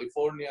him in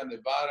California,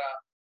 Nevada,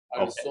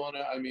 Arizona.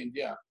 Okay. I mean,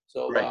 yeah.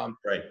 So, right.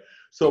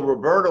 So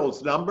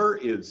Roberto's number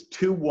is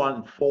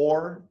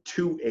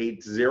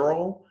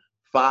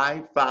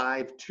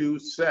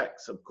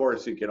 214-280-5526. Of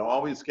course, you can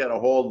always get a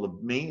hold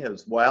of me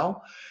as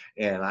well,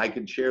 and I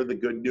can share the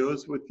good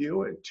news with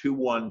you at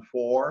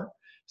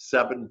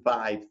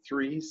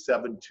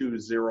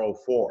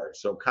 214-753-7204.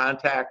 So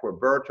contact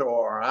Roberto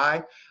or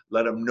I,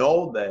 let him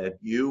know that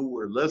you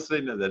were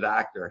listening to the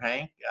Dr.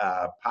 Hank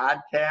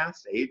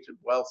podcast, Age of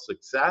Wealth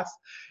Success,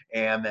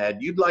 and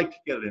that you'd like to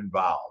get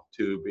involved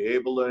to be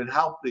able to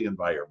help the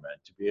environment,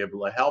 to be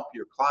able to help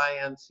your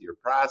clients, your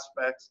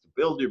prospects, to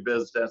build your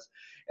business,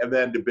 and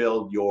then to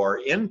build your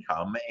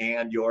income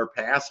and your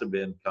passive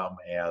income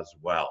as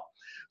well.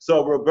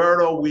 So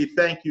Roberto, we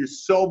thank you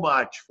so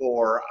much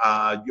for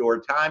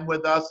your time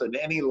with us, and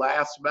any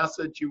last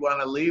message you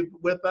want to leave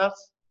with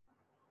us?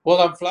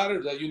 Well, I'm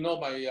flattered that you know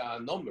my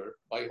number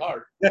by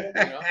heart. You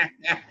know?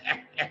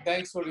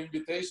 Thanks for the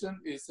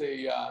invitation. It's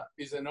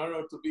an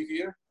honor to be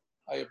here.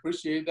 I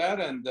appreciate that,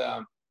 and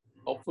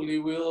hopefully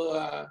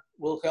we'll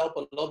help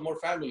a lot more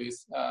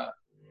families,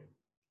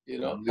 you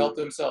know, help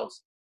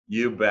themselves.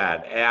 You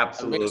bet,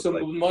 absolutely. And make some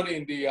good money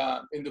in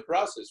the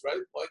process, right?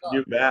 Why not?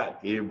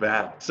 You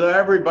bet. So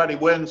everybody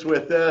wins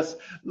with this.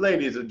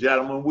 Ladies and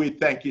gentlemen, we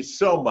thank you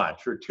so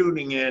much for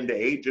tuning in to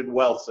Age and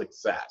Wealth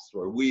Success,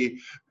 where we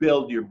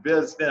build your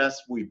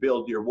business, we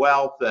build your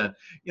wealth, and,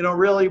 you know,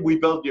 really we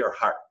build your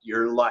heart,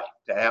 your life,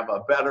 to have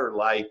a better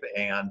life.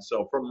 And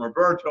so from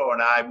Roberto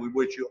and I, we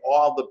wish you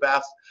all the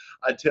best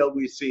until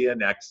we see you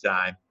next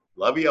time.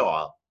 Love you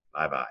all.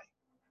 Bye-bye.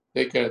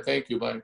 Take care. Thank you. Bye.